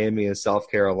over Miami and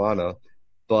South Carolina,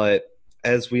 but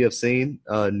as we have seen,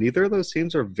 neither of those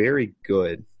teams are very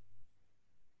good.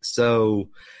 So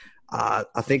I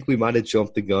think we might have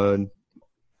jumped the gun.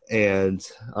 And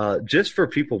just for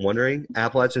people wondering,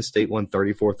 Appalachian State won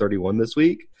 34-31 this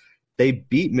week. They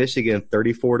beat Michigan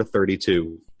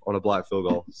 34-32 on a block field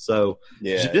goal. So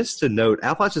just to note,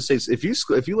 Appalachian State,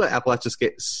 if you let Appalachian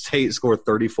State score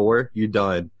 34, you're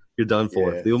done. You're done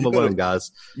for. Leave them alone,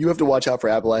 guys. You have to watch out for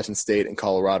Appalachian State and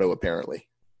Colorado, apparently.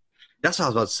 That's what I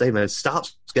was about to say, man. Stop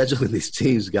scheduling these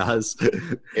teams, guys.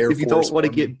 If you don't want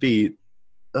to get beat.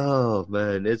 Oh,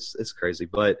 man, it's crazy.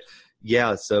 But,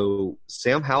 yeah, so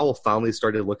Sam Howell finally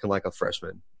started looking like a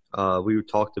freshman. We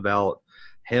talked about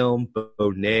him,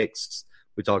 Bo Nix.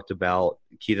 We talked about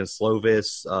Keaton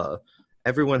Slovis.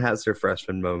 Everyone has their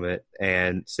freshman moment,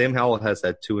 and Sam Howell has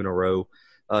had 2 in a row.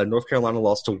 North Carolina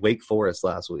lost to Wake Forest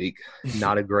last week.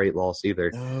 Not a great loss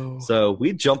either. No. So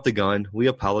we jumped the gun. We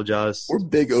apologize. We're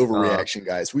big overreaction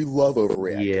guys. We love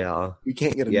overreaction. Yeah. We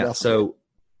can't get enough of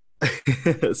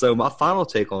it. So my final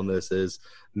take on this is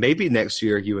maybe next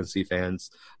year, UNC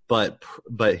fans, but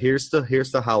here's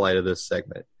the highlight of this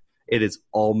segment. It is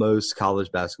almost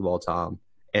college basketball time,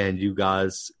 and you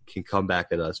guys can come back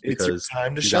at us because it's your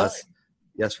time to shine.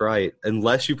 That's right.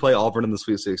 Unless you play Auburn in the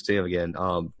Sweet 16 again,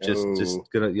 y'all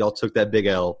took that big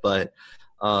L. But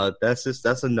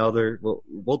that's another.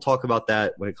 We'll talk about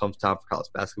that when it comes time for college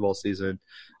basketball season.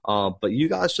 But you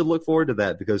guys should look forward to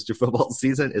that because your football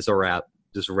season is a wrap.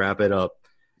 Just wrap it up.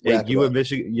 And you and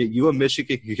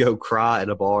Michigan can go cry in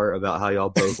a bar about how y'all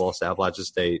both lost to Appalachian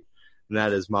State. And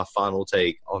that is my final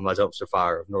take on my dumpster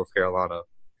fire of North Carolina.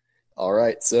 All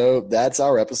right, so that's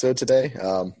our episode today.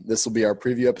 This will be our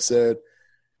preview episode.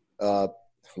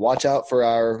 Watch out for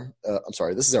our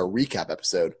this is our recap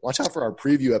episode. Watch out for our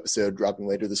preview episode dropping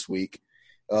later this week.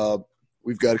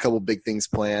 We've got a couple big things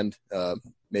planned,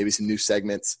 maybe some new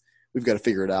segments. We've got to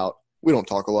figure it out. We don't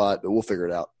talk a lot, but we'll figure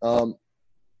it out.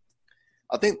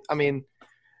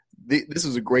 This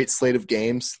was a great slate of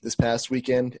games this past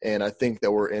weekend, and I think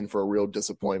that we're in for a real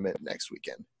disappointment next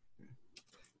weekend.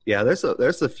 Yeah, there's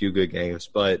a few good games,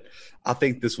 but I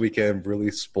think this weekend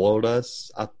really spoiled us.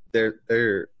 There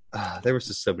was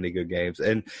just so many good games,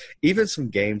 and even some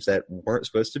games that weren't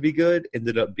supposed to be good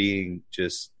ended up being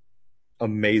just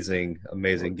amazing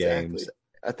games.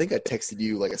 I think I texted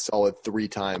you like a solid 3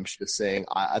 times just saying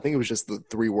I think it was just the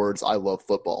 3 words "I love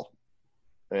football."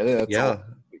 Yeah.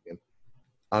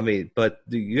 I mean, but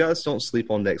you guys don't sleep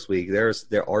on next week. There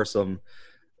are some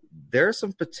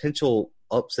potential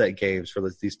upset games for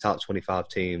these top 25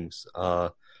 teams.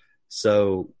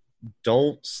 So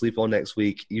don't sleep on next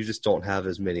week. You just don't have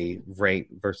as many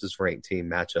ranked versus ranked team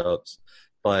matchups.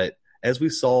 But as we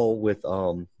saw with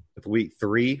week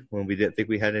 3, when we didn't think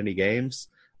we had any games,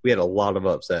 we had a lot of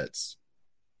upsets.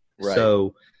 Right.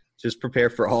 So just prepare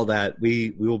for all that.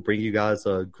 We will bring you guys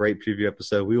a great preview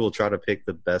episode. We will try to pick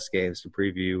the best games to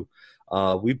preview.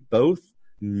 We both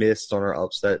missed on our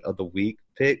upset of the week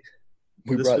pick.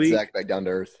 We brought Zach back down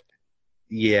to earth.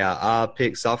 Yeah, I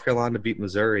picked South Carolina to beat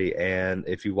Missouri, and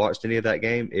if you watched any of that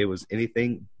game, it was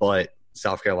anything but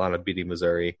South Carolina beating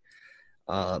Missouri.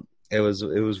 It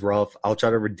was rough. I'll try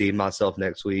to redeem myself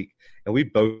next week, and we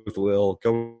both will.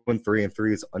 Going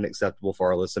 3-3 is unacceptable for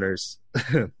our listeners.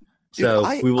 So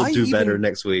dude, we will do better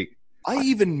next week. I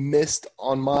even missed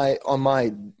on my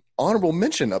honorable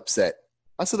mention upset.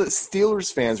 I saw that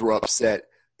Steelers fans were upset.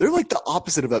 They're like the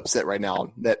opposite of upset right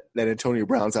now that Antonio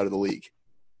Brown's out of the league.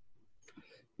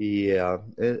 Yeah.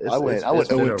 I went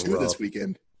 0-2 this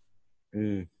weekend.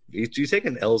 You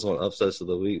taking L's on upsets of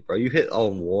the week, bro. You hit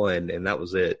on one, and that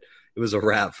was it. It was a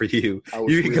wrap for you.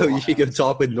 You can go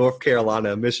talk with North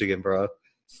Carolina and Michigan, bro.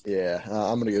 Yeah,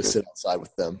 I'm going to go sit outside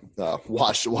with them.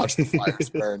 Watch the fires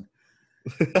burn.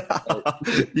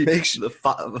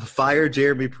 Fire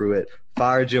Jeremy Pruitt.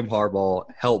 Fire Jim Harbaugh.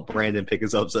 Help Brandon pick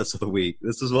his upsets of the week.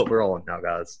 This is what we're on now,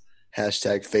 guys.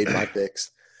 Hashtag fade my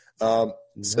picks.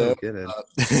 That's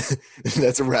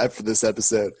a wrap for this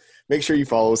episode. Make sure you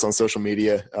follow us on social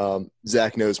media.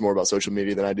 Zach knows more about social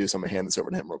media than I do, so I'm going to hand this over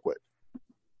to him real quick.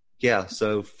 Yeah,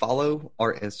 so follow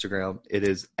our Instagram. It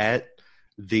is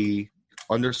 @_Blue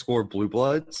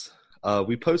Bloods.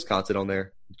 We post content on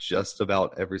there just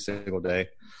about every single day.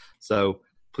 So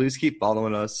please keep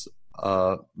following us.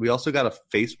 We also got a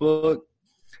Facebook,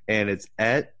 and it's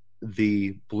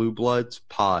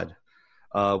 @TheBlueBloodsPod.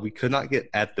 We could not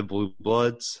get @The Blue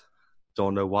Bloods.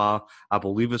 Don't know why. I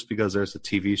believe it's because there's a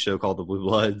TV show called The Blue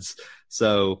Bloods.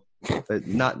 So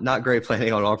not great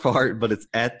planning on our part, but it's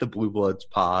 @The Blue Bloods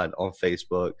Pod on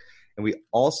Facebook. And we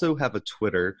also have a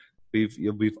Twitter.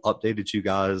 We've updated you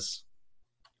guys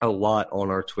a lot on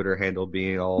our Twitter handle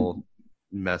being all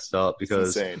messed up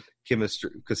because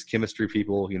chemistry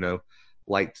people,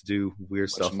 like to do weird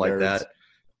stuff like that.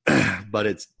 But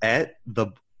it's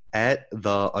 @the_Blue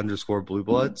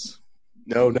Bloods.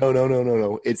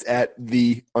 No. It's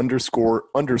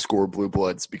 @the__ Blue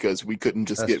Bloods because we couldn't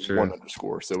just get one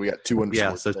underscore, so we got two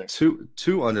underscores. Yeah, so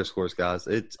two underscores, guys.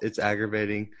 It's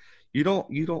aggravating. You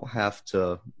don't have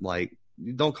to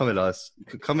don't come at us.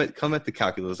 Come at the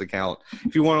calculus account.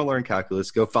 If you want to learn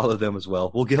calculus, go follow them as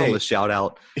well. We'll give them a shout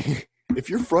out. If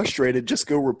you're frustrated, just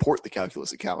go report the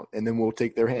calculus account, and then we'll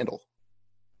take their handle.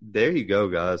 There you go,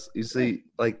 guys. You see,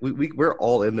 we're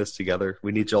all in this together.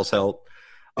 We need y'all's help.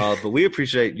 But we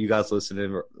appreciate you guys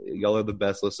listening. Y'all are the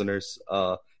best listeners.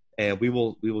 And we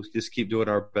will just keep doing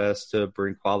our best to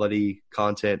bring quality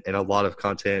content and a lot of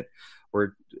content.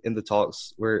 We're in the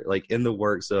talks. We're in the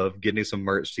works of getting some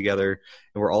merch together,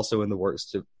 and we're also in the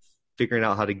works to figuring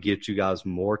out how to get you guys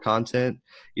more content.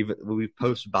 Even we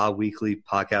post bi-weekly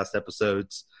podcast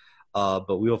episodes,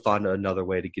 but we will find another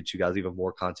way to get you guys even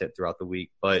more content throughout the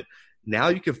week. But now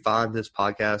you can find this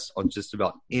podcast on just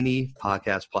about any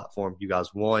podcast platform you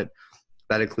guys want.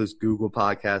 That includes Google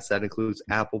Podcasts. That includes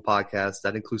Apple Podcasts.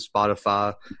 That includes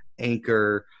Spotify,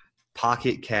 Anchor,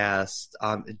 Pocket Cast,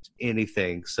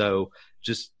 anything. So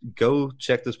just go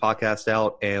check this podcast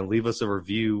out and leave us a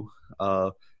review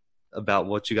about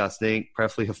what you guys think,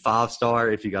 preferably a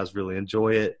 5-star if you guys really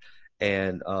enjoy it.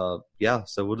 And so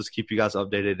we'll just keep you guys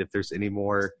updated if there's any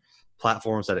more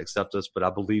platforms that accept us, but I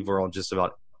believe we're on just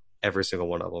about every single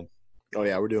one of them. Oh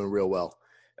yeah, we're doing real well.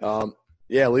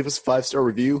 Leave us a 5-star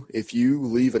review. If you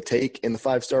leave a take in the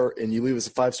 5-star and you leave us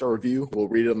a 5-star review, we'll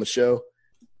read it on the show.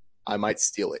 I might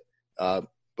steal it.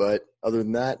 But other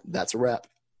than that, that's a wrap.